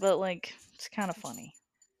that? But like, it's kind of funny.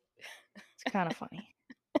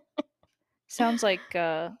 Sounds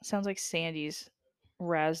like Sandy's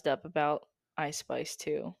razzed up about Ice Spice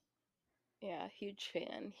too. Yeah, huge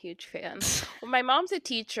fan. Well, my mom's a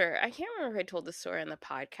teacher. I can't remember if I told the story on the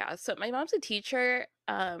podcast. So my mom's a teacher,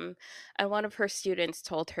 and one of her students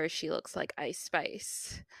told her she looks like Ice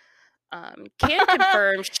Spice. Can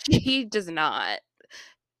confirm she does not.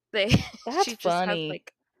 That's she just funny. Has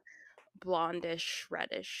like blondish,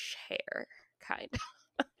 reddish hair, kind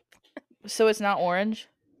of. So it's not orange?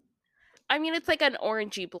 I mean, it's like an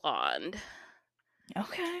orangey blonde.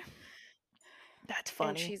 Okay. That's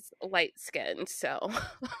And funny. she's light skinned, so.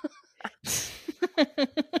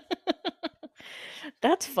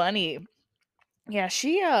 That's funny. Yeah,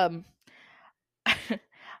 she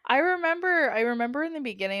I remember in the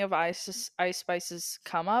beginning of Ice Spice's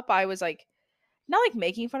come up, I was like not like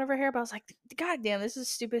making fun of her hair, but I was like, God damn, this is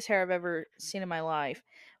the stupidest hair I've ever seen in my life.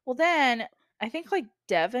 Well then I think like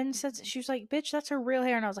Devin said, she was like, bitch, that's her real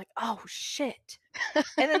hair, and I was like, oh shit.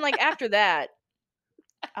 And then like after that,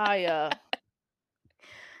 I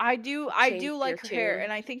I do Changed your like her hair,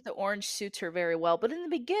 and tune. I think the orange suits her very well. But in the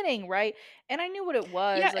beginning, right? And I knew what it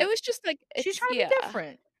was. Yeah, it Like was just like, she's it's, trying to be yeah.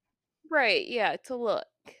 different. Right, yeah, it's a look.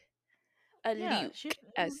 A Yeah, Luke, she.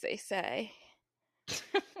 as they say.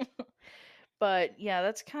 But yeah,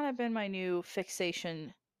 that's kind of been my new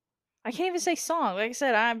fixation. I can't even say song. Like I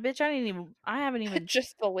said, I haven't even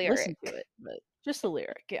Just the listened to lyric. it, but just the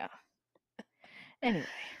lyric. Yeah. Anyway.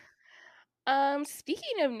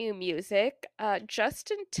 Speaking of new music,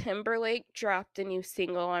 Justin Timberlake dropped a new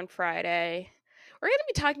single on Friday. We're gonna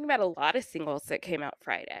be talking about a lot of singles that came out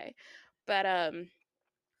Friday. But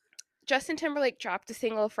Justin Timberlake dropped a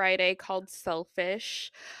single Friday called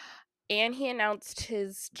Selfish, and he announced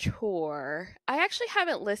his tour. I actually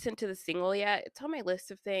haven't listened to the single yet. It's on my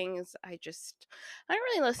list of things. I don't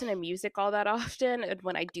really listen to music all that often, and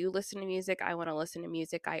when I do listen to music, I want to listen to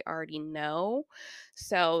music I already know.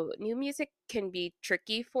 So, new music can be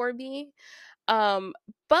tricky for me. Um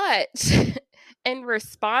but in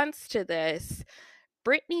response to this,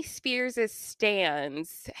 Britney Spears'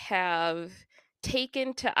 stans have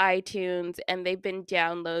taken to iTunes and they've been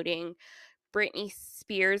downloading Britney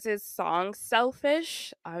Spears' song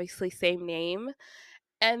Selfish, obviously same name,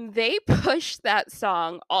 and they pushed that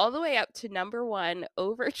song all the way up to number 1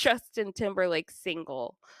 over Justin Timberlake's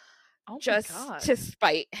single Oh my just god. to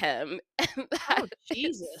spite him. And that Oh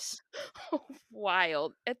is Jesus.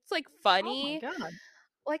 wild. It's like Oh my funny. god.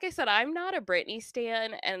 Like I said, I'm not a Britney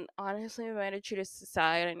stan, and honestly, if I had to choose a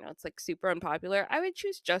side, I know it's like super unpopular. I would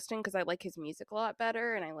choose Justin because I like his music a lot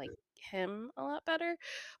better, and I like him a lot better.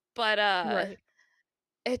 But Right.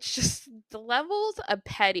 it's just the levels of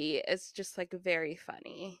petty is just like very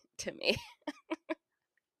funny to me.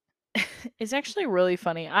 It's actually really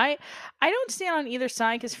funny. I don't stand on either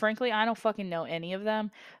side because frankly I don't fucking know any of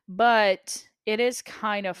them. But it is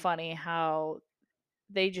kind of funny how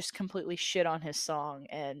they just completely shit on his song,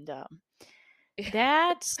 and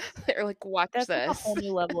that's They're like, watch that's like a whole this.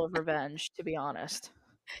 new level of revenge, to be honest.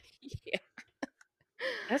 Yeah.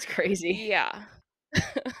 That's crazy. Yeah.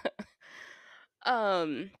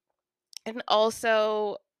 um and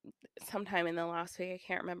also sometime in the last week, I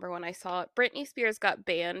can't remember when I saw it, Britney Spears got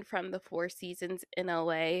banned from the Four Seasons in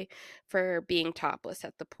LA for being topless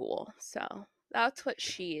at the pool. So that's what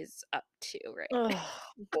she's up to right now.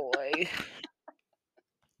 Oh boy.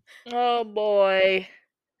 Oh boy.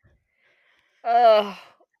 Oh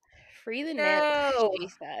Free the nip, no. she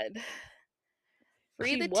said.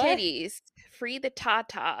 Free She the what? titties. Free the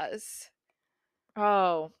tatas.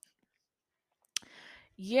 Oh.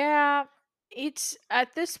 Yeah, it's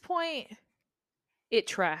at this point it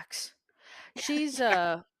tracks. She's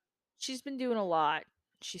she's been doing a lot.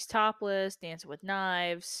 She's topless, dancing with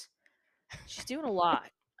knives. She's doing a lot.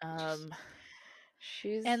 Um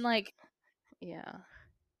and She's, like yeah.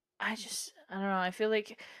 I don't know, I feel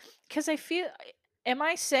like cuz I feel am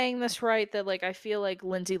I saying this right that like I feel like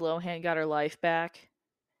Lindsay Lohan got her life back?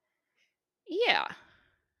 Yeah.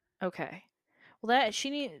 Okay. Well she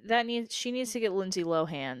needs to get Lindsay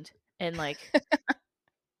Lohan and like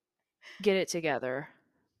get it together.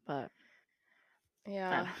 But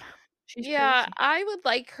I don't Yeah. know. She's Yeah, crazy. I would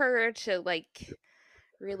like her to like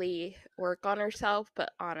really work on herself,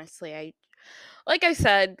 but honestly, like I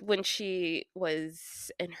said when she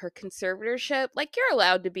was in her conservatorship, like you're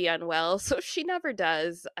allowed to be unwell, so if she never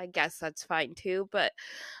does, I guess that's fine too, but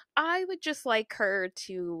I would just like her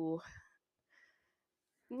to,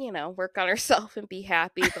 work on herself and be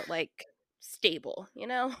happy, but like stable, you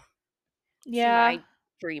know? It's Yeah. my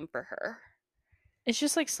dream for her. It's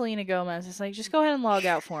just like Selena Gomez. It's like, just go ahead and log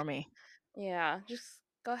out for me. Yeah, just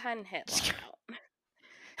go ahead and hit log out.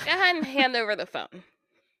 Go ahead and hand over the phone.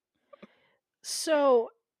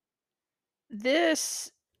 So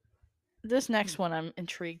this next one I'm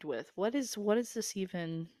intrigued with. What is this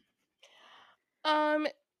even? Um,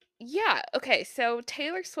 yeah, okay, so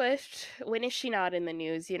Taylor Swift, when is she not in the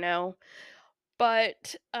news, you know?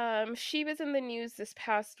 But she was in the news this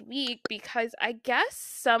past week because I guess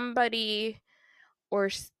somebody or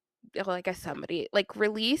well, I guess somebody like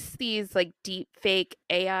released these like deep fake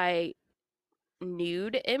AI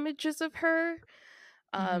nude images of her.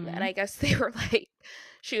 And Mm-hmm. I guess they were like,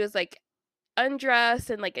 she was like undressed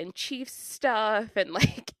and like in chief stuff, and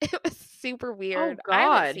like it was super Oh weird. I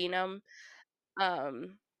haven't God. seen them.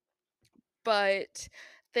 But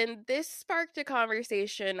then this sparked a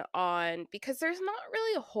conversation on, because there's not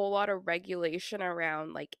really a whole lot of regulation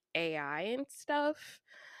around like AI and stuff,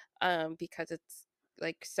 because it's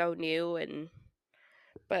like so new. And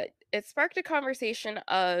but it sparked a conversation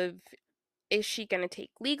of, is she going to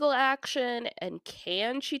take legal action, and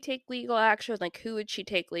can she take legal action? Like, who would she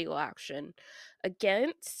take legal action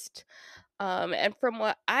against? And from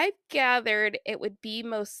what I've gathered, it would be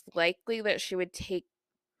most likely that she would take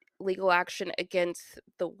legal action against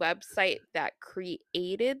the website that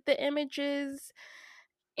created the images,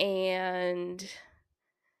 and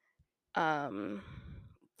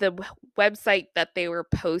the website that they were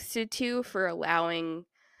posted to for allowing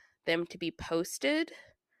them to be posted.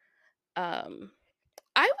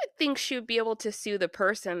 I would think she would be able to sue the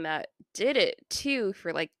person that did it too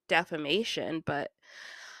for like defamation, but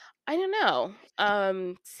I don't know.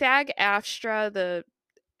 SAG-AFTRA, the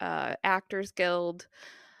Actors Guild,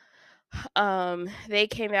 they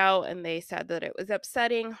came out and they said that it was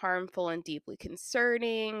upsetting, harmful, and deeply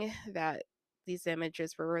concerning that these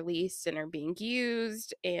images were released and are being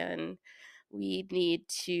used, and we need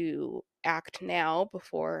to act now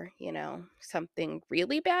before, something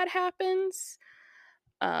really bad happens.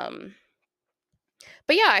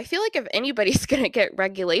 But yeah, I feel like if anybody's gonna get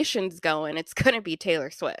regulations going, it's gonna be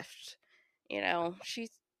Taylor Swift.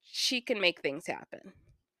 She can make things happen.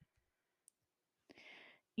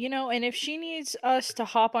 And if she needs us to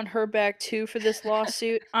hop on her back too for this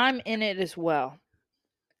lawsuit, I'm in it as well.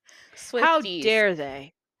 How Swifties. dare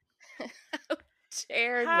they? How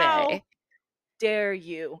dare How they? dare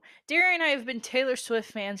you? Derry and I have been Taylor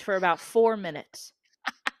Swift fans for about 4 minutes.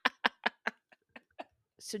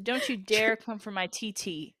 So don't you dare come for my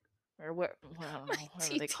TT. Or what, well, I don't know,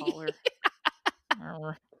 whatever they call her.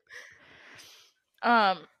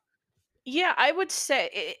 Yeah, I would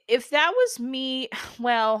say if that was me,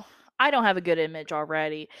 well, I don't have a good image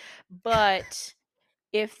already, but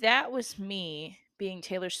if that was me being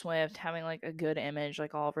Taylor Swift, having like a good image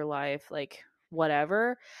like all of her life, like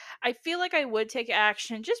whatever, I feel like I would take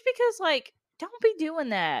action just because like don't be doing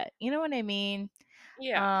that. You know what I mean?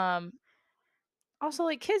 Yeah. Um Also,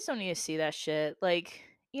 like, kids don't need to see that shit. Like,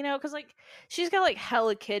 because, like, she's got, like,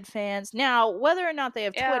 hella kid fans. Now, whether or not they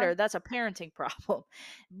have Yeah. Twitter, that's a parenting problem.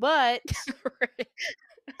 But, Right.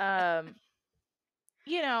 um,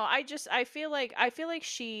 I feel like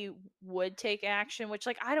she would take action, which,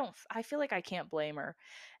 like, I feel like I can't blame her,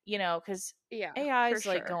 because Yeah, AI for is,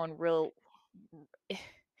 like, sure. going real.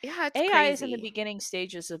 Yeah, it's AI is in the crazy. beginning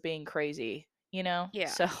stages of being crazy, Yeah.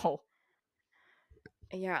 So,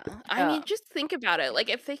 Yeah. I uh, mean, just think about it. Like,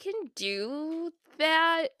 if they can do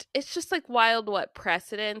that, it's just like wild what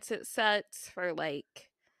precedents it sets for, like,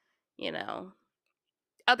 you know,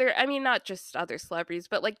 I mean, not just other celebrities,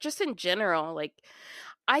 but like just in general. Like,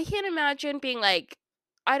 I can't imagine being like,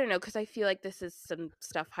 I don't know, because I feel like this is some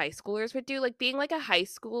stuff high schoolers would do, like being like a high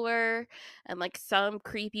schooler and like some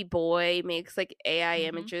creepy boy makes like AI mhm.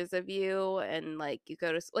 images of you, and like you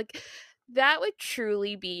go to like, that would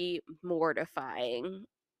truly be mortifying.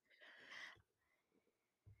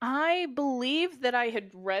 I believe that I had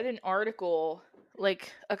read an article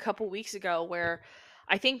like a couple weeks ago where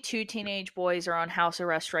I think two teenage boys are on house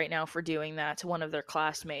arrest right now for doing that to one of their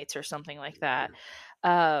classmates or something like that.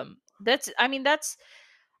 I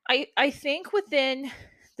think within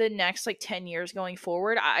the next like 10 years going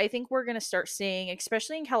forward, I think we're going to start seeing,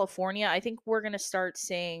 especially in California, I think we're going to start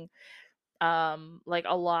seeing like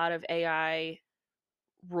a lot of AI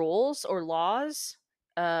rules or laws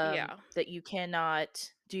Yeah. that you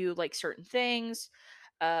cannot do like certain things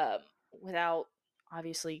um, without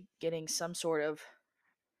obviously getting some sort of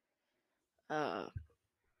uh,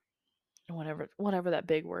 whatever that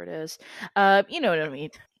big word is. You know what I mean?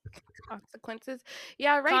 Consequences.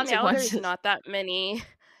 Yeah, right now there's Consequences. not that many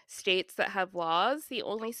states that have laws. The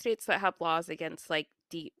only states that have laws against like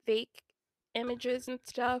deep fake images and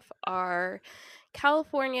stuff are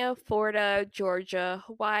California, Florida, Georgia,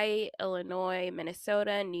 Hawaii, Illinois,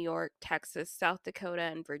 Minnesota, New York, Texas, South Dakota,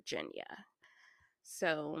 and Virginia.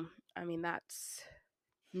 So, I mean, that's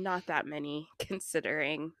not that many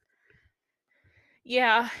considering.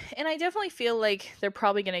 Yeah, and I definitely feel like they're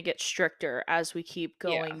probably going to get stricter as we keep Yeah.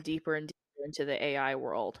 going deeper and deeper into the AI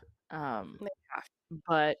world. Um, They have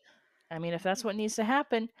but I mean, if that's what needs to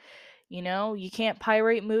happen, you can't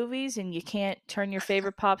pirate movies and you can't turn your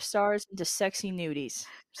favorite pop stars into sexy nudies.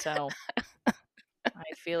 So I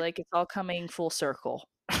feel like it's all coming full circle.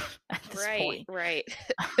 at this Right, point. right.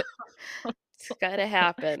 It's gotta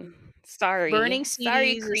happen. Sorry. Burning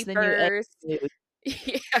Sorry, CDs is the new creepers. food.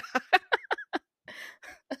 Yeah.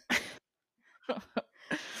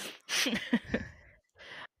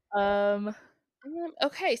 um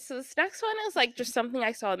Okay, so this next one is like just something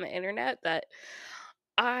I saw on the internet that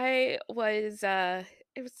I was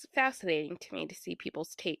it was fascinating to me to see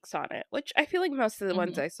people's takes on it, which I feel like most of the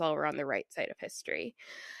ones mhm. I saw were on the right side of history.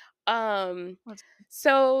 Um Let's-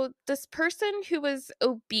 so this person who was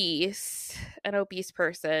obese, an obese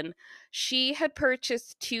person, she had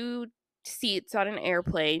purchased two seats on an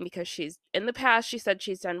airplane because she's in the past she said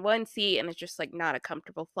she's done one seat and it's just like not a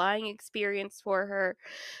comfortable flying experience for her.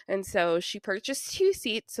 And so she purchased two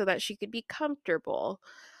seats so that she could be comfortable.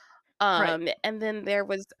 right. And then there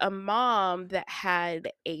was a mom that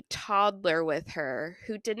had a toddler with her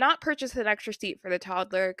who did not purchase an extra seat for the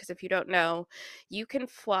toddler because if you don't know, you can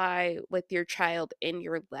fly with your child in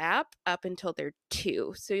your lap up until they're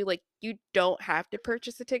 2. So you don't have to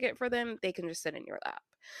purchase a ticket for them. They can just sit in your lap.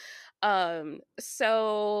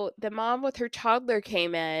 So the mom with her toddler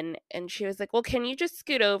came in and she was like, "Well, can you just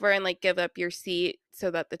scoot over and like give up your seat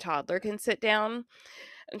so that the toddler can sit down?"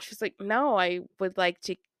 And she's like, "No, I would like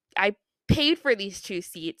to I paid for these two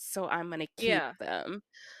seats, so I'm going to keep Yeah. them."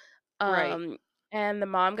 Right. Um and the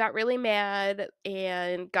mom got really mad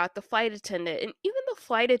and got the flight attendant. And even the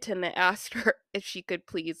flight attendant asked her if she could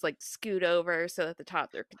please like scoot over so that the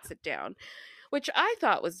toddler could sit down, which I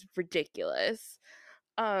thought was ridiculous.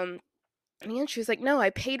 Um and she was like, "No, I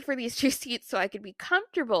paid for these two seats so I could be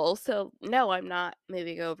comfortable. So no, I'm not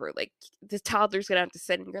moving over. Like the toddler's gonna have to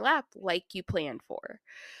sit in your lap like you planned for."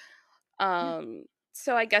 Yeah.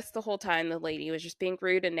 So I guess the whole time the lady was just being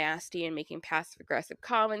rude and nasty and making passive aggressive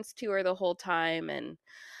comments to her the whole time. And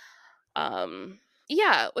um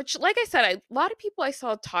yeah, which like I said, a lot of people I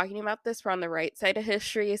saw talking about this were on the right side of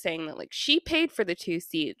history, saying that like she paid for the two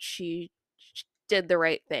seats. She did the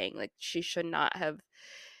right thing. Like she should not have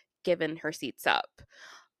given her seats up.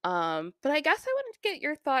 But I guess I wanted to get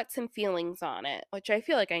your thoughts and feelings on it, which I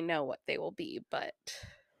feel like I know what they will be, but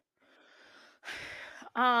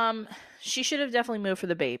Um, she should have definitely moved for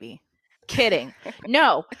the baby. Kidding.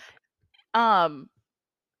 No. Um,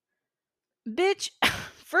 bitch,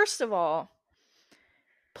 first of all,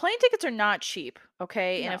 plane tickets are not cheap,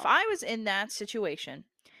 okay? And if no. I was in that situation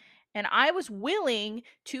and I was willing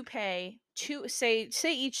to pay say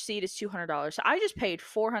each seat is $200. So I just paid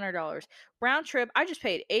 $400 round trip. I just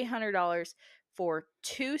paid $800 for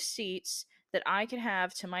two seats that I could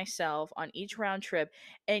have to myself on each round trip,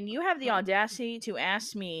 and you have the Mhm. audacity to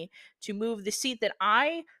ask me to move the seat that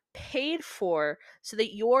I paid for so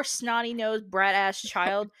that your snotty nosed brat ass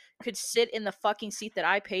child could sit in the fucking seat that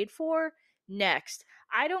I paid for. Next,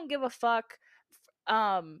 I don't give a fuck.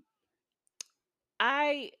 Um,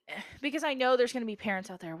 I because I know there's going to be parents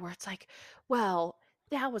out there where it's like, well,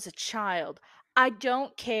 that was a child. I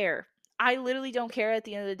don't care. I literally don't care at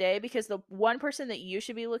the end of the day, because the one person that you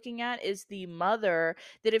should be looking at is the mother,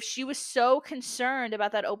 that if she was so concerned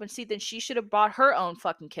about that open seat, then she should have bought her own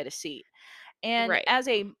fucking kid a seat. And Right. as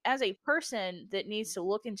a person that needs to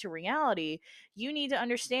look into reality, you need to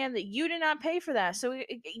understand that you did not pay for that. So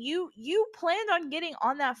you planned on getting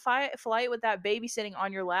on that flight with that baby sitting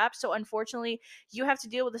on your lap. So unfortunately, you have to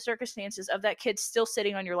deal with the circumstances of that kid still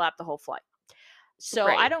sitting on your lap the whole flight.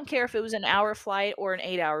 So I Right. don't care if it was an hour flight or an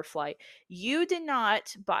 8-hour flight. You did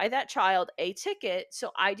not buy that child a ticket,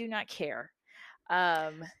 so I do not care.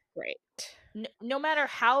 Um, Right. no matter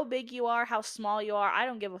how big you are, how small you are, I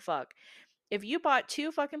don't give a fuck. If you bought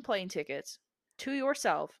two fucking plane tickets to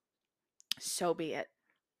yourself, so be it.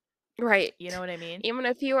 Right. You know what I mean? Even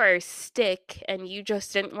if you are sick and you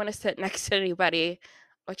just didn't want to sit next to anybody,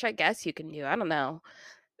 which I guess you can do, I don't know,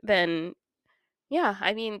 then yeah,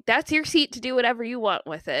 I mean, that's your seat to do whatever you want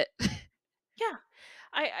with it. Yeah.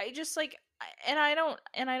 I just like and I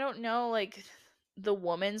don't know like the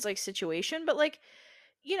woman's like situation, but like,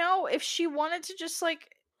 if she wanted to just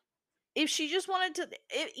like, if she just wanted to,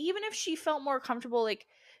 even if she felt more comfortable, like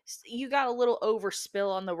you got a little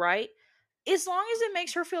overspill on the right, as long as it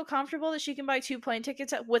makes her feel comfortable that she can buy two plane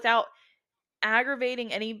tickets without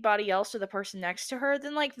aggravating anybody else or the person next to her,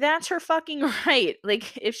 then like that's her fucking right.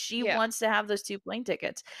 Like if she Yeah. wants to have those two plane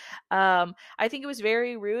tickets. I think it was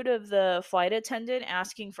very rude of the flight attendant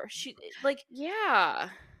asking for, she like, Yeah.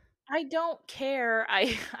 I don't care.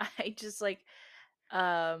 I just like,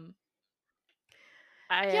 um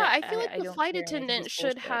Yeah, I feel like I the don't flight care, and I think it's attendant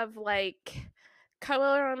should bullshit. have like come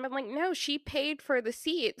around and been like, no, she paid for the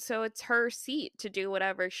seat, so it's her seat to do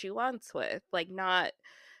whatever she wants with. Like not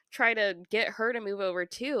try to get her to move over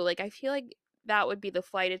too. Like I feel like that would be the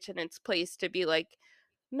flight attendant's place to be like,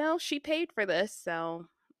 no, she paid for this, so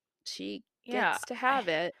she Yeah, gets to have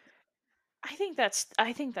it. I think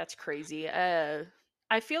that's crazy.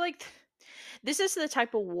 I feel like this is the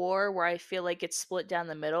type of war where I feel like it's split down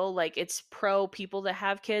the middle. Like it's pro people that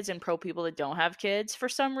have kids and pro people that don't have kids for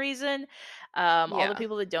some reason. All the Yeah.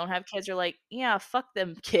 people that don't have kids are like, yeah, fuck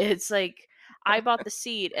them kids. Like I bought the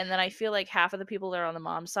seat, and then I feel like half of the people that are on the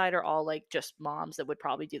mom side are all like just moms that would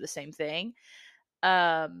probably do the same thing.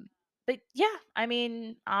 Um, but yeah, I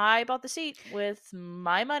mean, I bought the seat with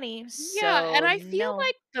my money, Yeah, and so I feel no.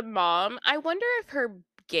 like the mom, I wonder if her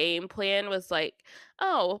game plan was like,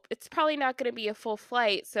 "Oh, it's probably not gonna be a full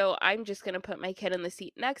flight, so I'm just gonna put my kid in the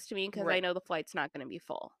seat next to me because I Right. know the flight's not gonna be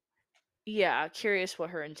full." Yeah, curious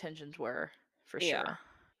what her intentions were for Yeah.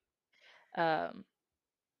 sure. Um,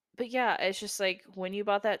 but yeah, it's just like when you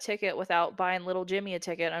bought that ticket without buying little Jimmy a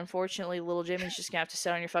ticket, unfortunately, little Jimmy's just gonna have to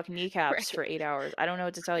sit on your fucking kneecaps Right, for 8 hours. I don't know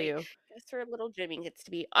what to tell right. you. Guess where little Jimmy gets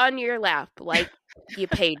to be on your lap like you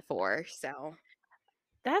paid for, so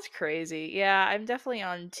That's crazy. Yeah, I'm definitely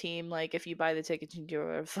on team. Like, if you buy the ticket, you can do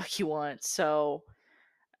whatever the fuck you want. So,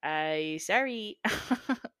 I sorry.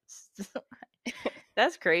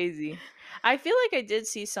 That's crazy. I feel like I did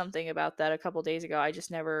see something about that a couple days ago. I just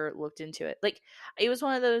never looked into it. Like it was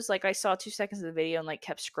one of those like I saw 2 seconds of the video and like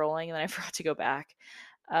kept scrolling and then I forgot to go back.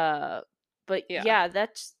 Uh but yeah. yeah,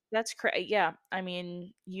 that's crazy. Yeah, I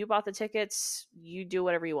mean, you bought the tickets, you do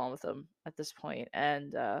whatever you want with them at this point.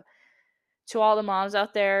 And to all the moms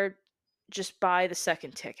out there, just buy the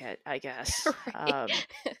second ticket, I guess. Right.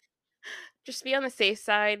 Just be on the safe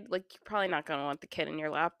side, like, you're probably not gonna want the kid in your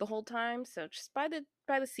lap the whole time, so just buy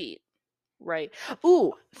the seat. Right.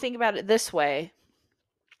 Ooh, think about it this way.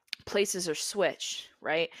 Places are switched,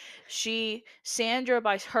 right? Sandra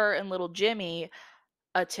buys her and little Jimmy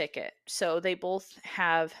a ticket. So they both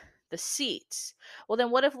have the seats. Well,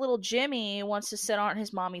 then what if little Jimmy wants to sit on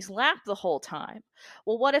his mommy's lap the whole time?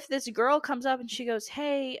 Well, what if this girl comes up and she goes,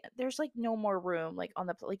 "Hey, there's like no more room like on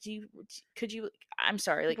the like could you I'm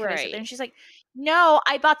sorry, like could I sit there?" Right. And she's like, "No,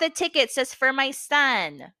 I bought the tickets. It's for my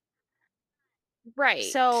son." Right.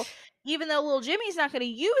 So even though little Jimmy's not going to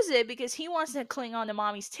use it because he wants to cling on to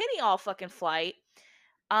mommy's titty all fucking flight,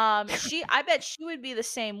 I bet she would be the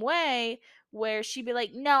same way where she'd be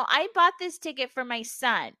like, "No, I bought this ticket for my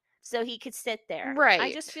son so he could sit there." I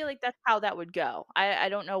Right. just feel like that's how that would go. I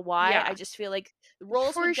don't know why. I Yeah. just feel like the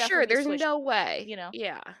roles For would sure, definitely get there's switched, no way. you know.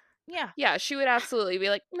 Yeah. Yeah. Yeah, she would absolutely be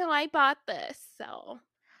like, "No, I bought this, so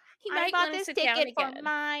he I might bought wanna this sit down ticket for again."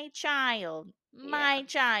 my child. Yeah. My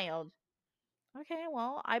child. Okay,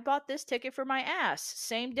 well, I bought this ticket for my ass.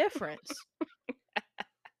 Same difference.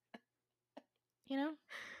 You know?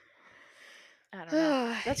 I don't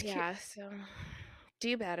know. That's cute. Yeah, so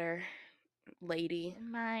do better, lady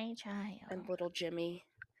My and child. little Jimmy.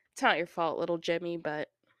 It's not your fault, little Jimmy, but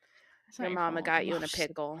It's your not your mama fault. got you in a Most.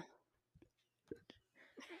 pickle.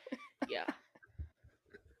 Yeah.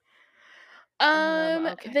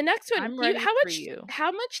 Okay. The next one, I'm you ready for you.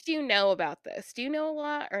 how much do you know about this? Do you know a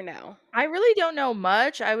lot or no? I really don't know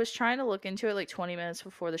much. I was trying to look into it like 20 minutes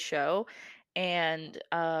before the show, and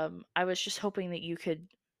I was just hoping that you could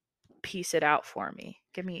piece it out for me.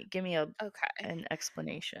 Give me a Okay. an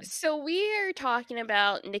explanation. So we are talking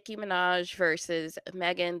about Nicki Minaj versus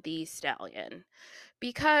Megan Thee Stallion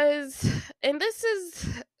because, and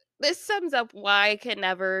this sums up why I can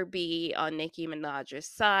never be on Nicki Minaj's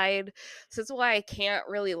side. So it's why I can't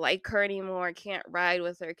really like her anymore. Can't ride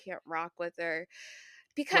with her. Can't rock with her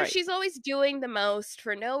because Right. she's always doing the most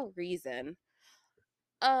for no reason.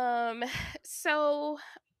 Um. So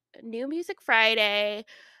New Music Friday,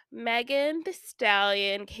 Megan Thee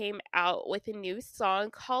Stallion came out with a new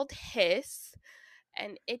song called Hiss,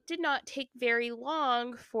 and it did not take very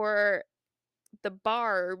long for the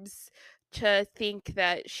Barbs to think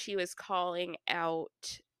that she was calling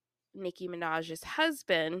out Nicki Minaj's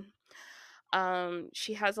husband.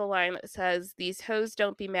 She has a line that says, "These hoes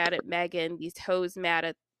don't be mad at Megan, these hoes mad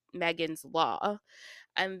at Megan's law."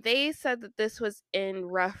 And they said that this was in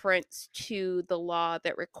reference to the law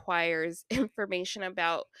that requires information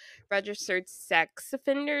about registered sex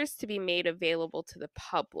offenders to be made available to the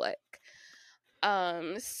public.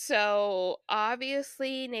 So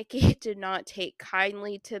obviously Nikki did not take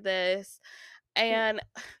kindly to this. Ooh. And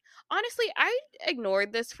honestly, I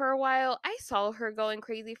ignored this for a while. I saw her going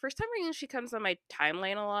crazy. For some reason, she comes on my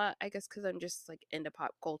timeline a lot. I guess because I'm just like into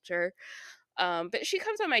pop culture. But she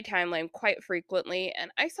comes on my timeline quite frequently,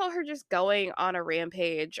 and I saw her just going on a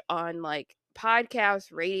rampage on like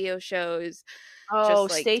podcasts, radio shows, Oh,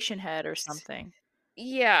 just like station head or something.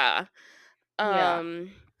 yeah. Yeah.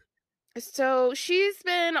 Um so she's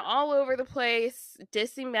been all over the place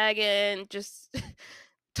dissing Megan, just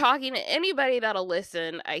talking to anybody that'll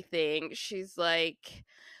listen, I think. She's like,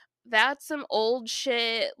 that's some old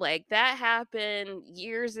shit. Like, that happened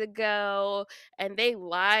years ago and they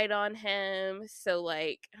lied on him. So,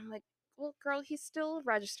 like, I'm like, well, girl, he's still a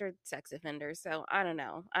registered sex offender. So, I don't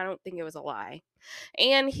know. I don't think it was a lie.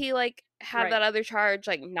 And he, like, had that Right. other charge,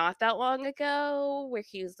 like, not that long ago where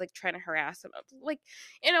he was, like, trying to harass him. Like,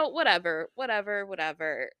 whatever, whatever,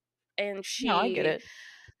 whatever. And No, I get she it.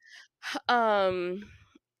 um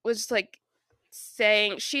was like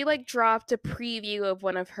saying she like dropped a preview of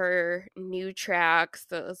one of her new tracks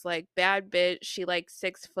that was like, bad bitch, she like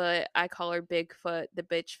 6 foot, I call her Bigfoot, the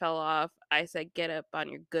bitch fell off, I said get up on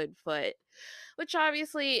your good foot, which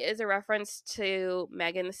obviously is a reference to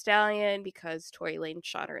Megan the Stallion because Tory Lane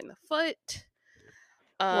shot her in the foot.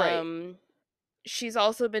 Right. um she's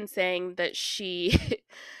also been saying that she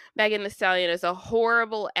Megan the Stallion is a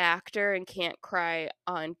horrible actor and can't cry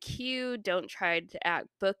on cue. Don't try to act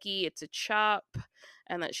booky, it's a chop.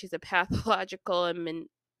 And that she's a pathological and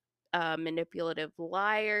manipulative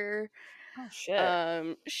liar. Oh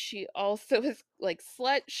shit. She also is like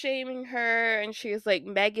slut shaming her, and she's like,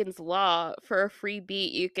 Megan's Law, for a free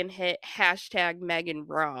beat you can hit hashtag Megan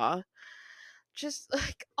Raw. Just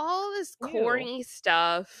like all this Ew. corny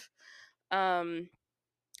stuff. Um,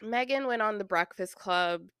 Megan went on the Breakfast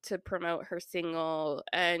Club to promote her single,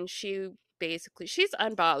 and she's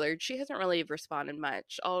unbothered. She hasn't really responded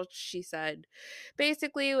much. All she said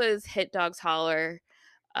basically was hit dogs holler,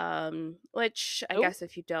 which I Oh. guess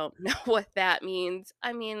if you don't know what that means,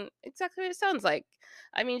 I mean, exactly what it sounds like.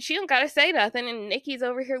 I mean, she don't gotta say nothing, and Nikki's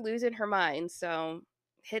over here losing her mind, so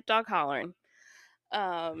hit dog hollering.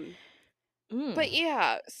 Um, Mm. but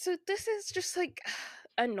yeah, so this is just like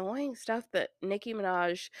annoying stuff that Nicki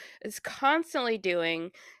Minaj is constantly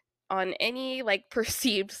doing on any like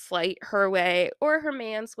perceived slight her way or her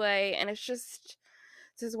man's way. And it's just,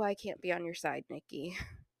 this is why I can't be on your side, Nicki.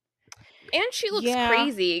 And she looks Yeah.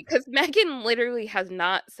 crazy because Megan literally has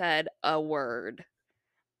not said a word.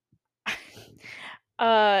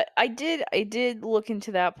 I did look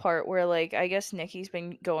into that part where like I guess Nikki's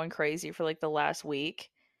been going crazy for like the last week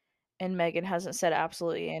and Megan hasn't said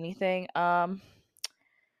absolutely anything.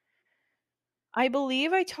 I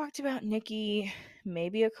believe I talked about Nikki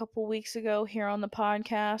maybe a couple weeks ago here on the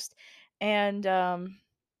podcast, and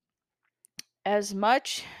as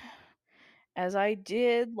much as I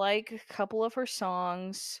did like a couple of her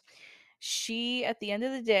songs, she at the end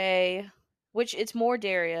of the day, which it's more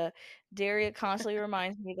Daria. Daria constantly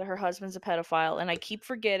reminds me that her husband's a pedophile, and I keep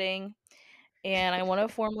forgetting. And I want to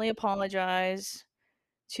formally apologize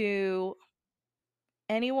to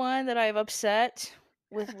anyone that I've upset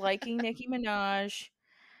with liking Nicki Minaj.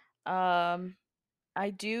 Um, I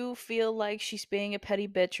do feel like she's being a petty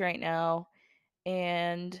bitch right now,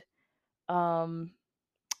 and um,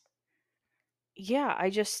 yeah,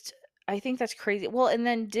 I think that's crazy. Well, and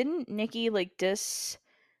then didn't Nicki like diss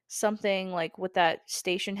something like with that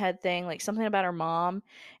station head thing, like something about her mom,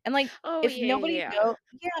 and like Oh, if yeah, nobody yeah, know,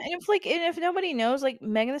 yeah, and if nobody knows, like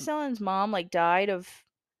Megan Thee Stallion's mom like died of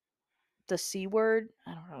the C word.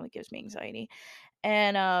 I don't know, it gives me anxiety.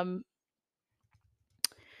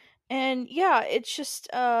 And yeah, it's just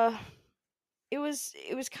it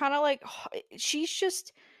was kind of like she's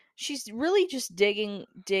really just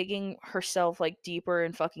digging herself like deeper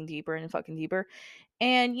and fucking deeper and fucking deeper.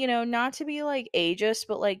 And not to be like ageist,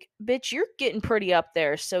 but like bitch, you're getting pretty up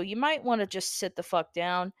there, so you might want to just sit the fuck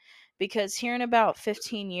down, because here in about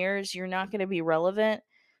 15 years you're not going to be relevant.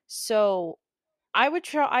 So I would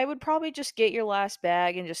probably just get your last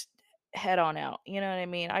bag and just head on out. You know what I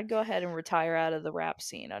mean? I'd go ahead and retire out of the rap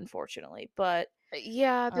scene, unfortunately. But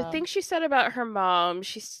yeah. The thing she said about her mom,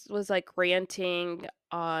 was like ranting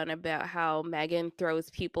on about how Megan throws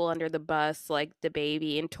people under the bus, like the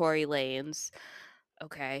baby and Tory Lanez.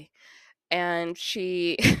 Okay. And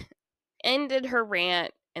she ended her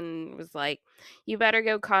rant and was like, you better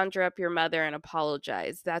go conjure up your mother and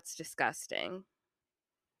apologize. That's disgusting.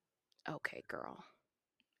 Okay, girl.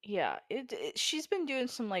 yeah, she's been doing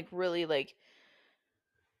some like really like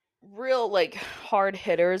real like hard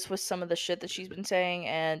hitters with some of the shit that she's been saying.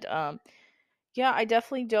 And yeah, I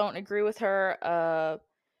definitely don't agree with her.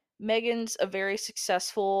 Megan's a very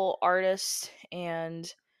successful artist,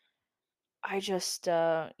 and I just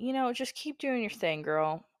just keep doing your thing,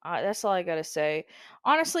 girl. That's all I got to say.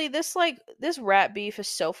 Honestly, this rap beef is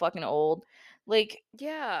so fucking old. Like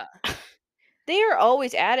Yeah. they are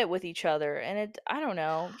always at it with each other, and I don't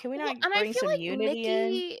know. Can we Well, not and I bring feel some like unity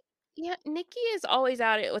in? Nikki is always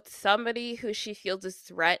at it with somebody who she feels is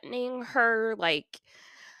threatening her. Like,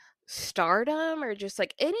 stardom or just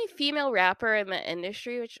like any female rapper in the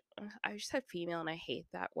industry, which I just said female and I hate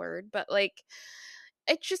that word, but like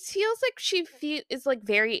it just feels like is like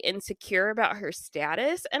very insecure about her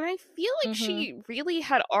status, and I feel like she really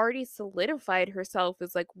had already solidified herself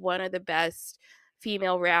as like one of the best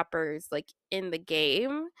female rappers like in the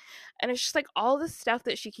game, and it's just like all the stuff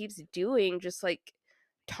that she keeps doing just like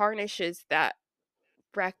tarnishes that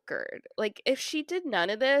record. Like if she did none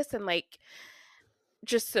of this and like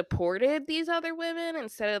just supported these other women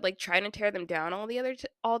instead of like trying to tear them down all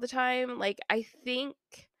the time, like I think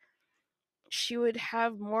she would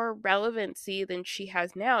have more relevancy than she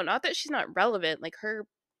has now. Not that she's not relevant, like her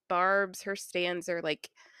barbs, her stands are like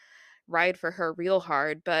ride for her real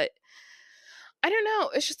hard, but I don't know,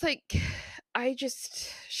 it's just like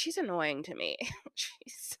she's annoying to me.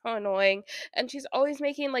 She's so annoying, and she's always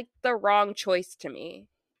making like the wrong choice to me.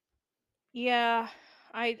 Yeah,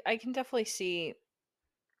 I can definitely see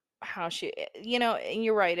how she, and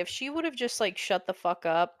you're right. If she would have just like shut the fuck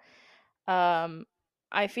up, um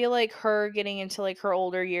I feel like her getting into like her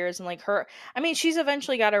older years and like I mean, she's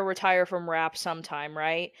eventually got to retire from rap sometime,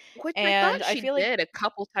 right? Which I And thought I she feel like, did a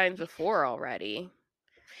couple times before already.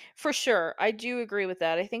 for sure, I do agree with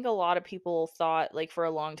that. I think a lot of people thought like for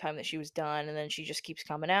a long time that she was done, and then she just keeps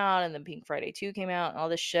coming out, and then Pink Friday 2 came out and all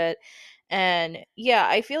this shit. And yeah,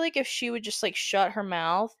 I feel like if she would just like shut her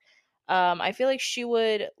mouth, I feel like she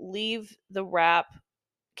would leave the rap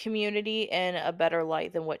community in a better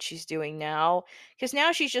light than what she's doing now, because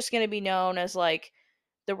now she's just going to be known as like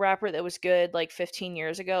the rapper that was good like 15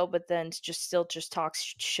 years ago, but then just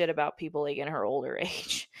talks shit about people like in her older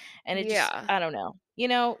age. And it just, Yeah. I don't know,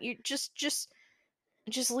 you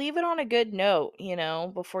just leave it on a good note,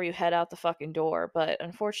 before you head out the fucking door. But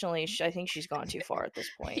unfortunately, I think she's gone too far at this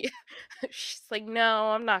point. Yeah. She's like, no,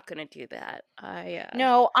 I'm not gonna do that.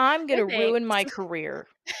 No, I'm No gonna ruin thanks. my career.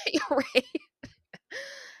 You're right.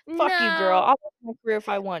 Fuck you, girl. No. I'll ruin my career if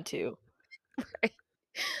I want to. Right.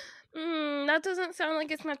 That doesn't sound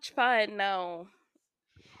like it's much fun. No.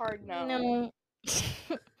 Hard no. No.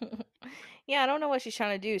 Yeah, I don't know what she's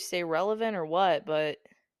trying to do, stay relevant or what, but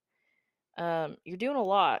you're doing a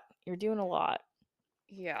lot. You're doing a lot.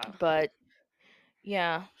 Yeah. But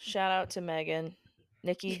yeah, shout out to Megan.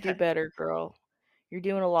 Nikki, do Yeah. better, girl. You're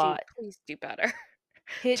doing a Dude, lot. please do better.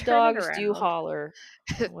 Hit Turn it dogs do around. holler.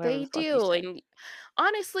 Whatever the They fuck you do. say. And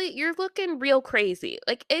honestly, you're looking real crazy.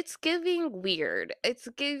 Like, it's giving weird. It's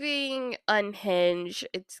giving unhinged.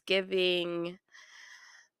 It's giving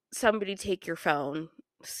somebody take your phone.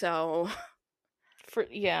 So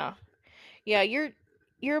Yeah. Yeah,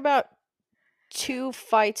 you're about 2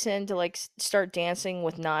 fights in to like start dancing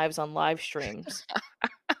with knives on live streams.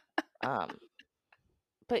 um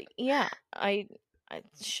but yeah,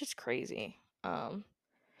 it's just crazy.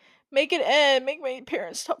 Make it end. Make my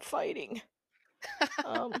parents stop fighting.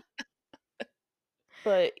 Um,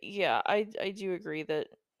 but yeah, I do agree that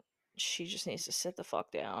she just needs to sit the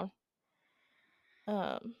fuck down.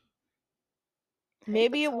 Um, I think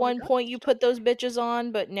Maybe that's at all we one got. point you put those bitches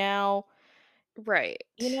on, but now, Right.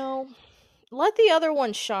 you know, let the other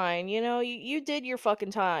one shine. You did your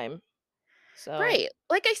fucking time. So, Right.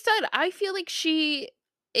 Like I said, I feel like she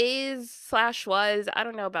is/was, I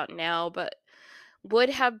don't know about now, but would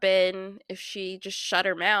have been, if she just shut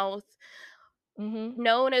her mouth, mhm,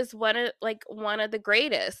 known as one of the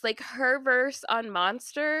greatest. Like her verse on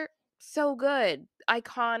Monster, so good,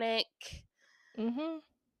 iconic. mhm.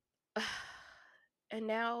 And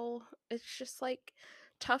now it's just like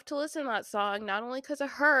tough to listen to that song, not only because of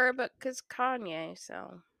her, but because Kanye.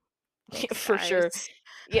 So Yeah, thanks, for sure. guys.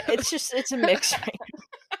 Yeah, it's a mix, right?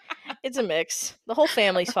 It's a mix. The whole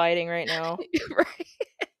family's fighting right now. Right.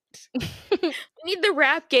 We need the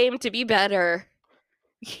rap game to be better.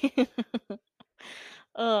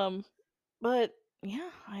 um, but yeah,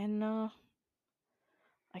 and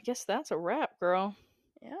I guess that's a wrap, girl.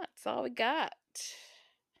 Yeah, that's all we got.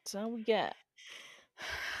 That's all we got.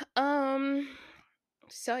 Um,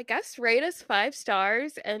 so I guess rate us 5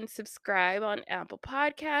 stars and subscribe on Apple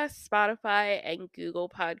Podcasts, Spotify, and Google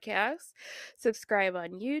Podcasts. Subscribe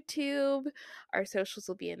on YouTube. Our socials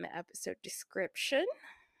will be in the episode description.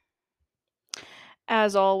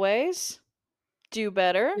 As always, do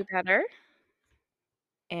better. Do better.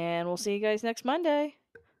 And we'll see you guys next Monday.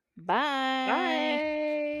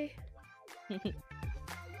 Bye. Bye.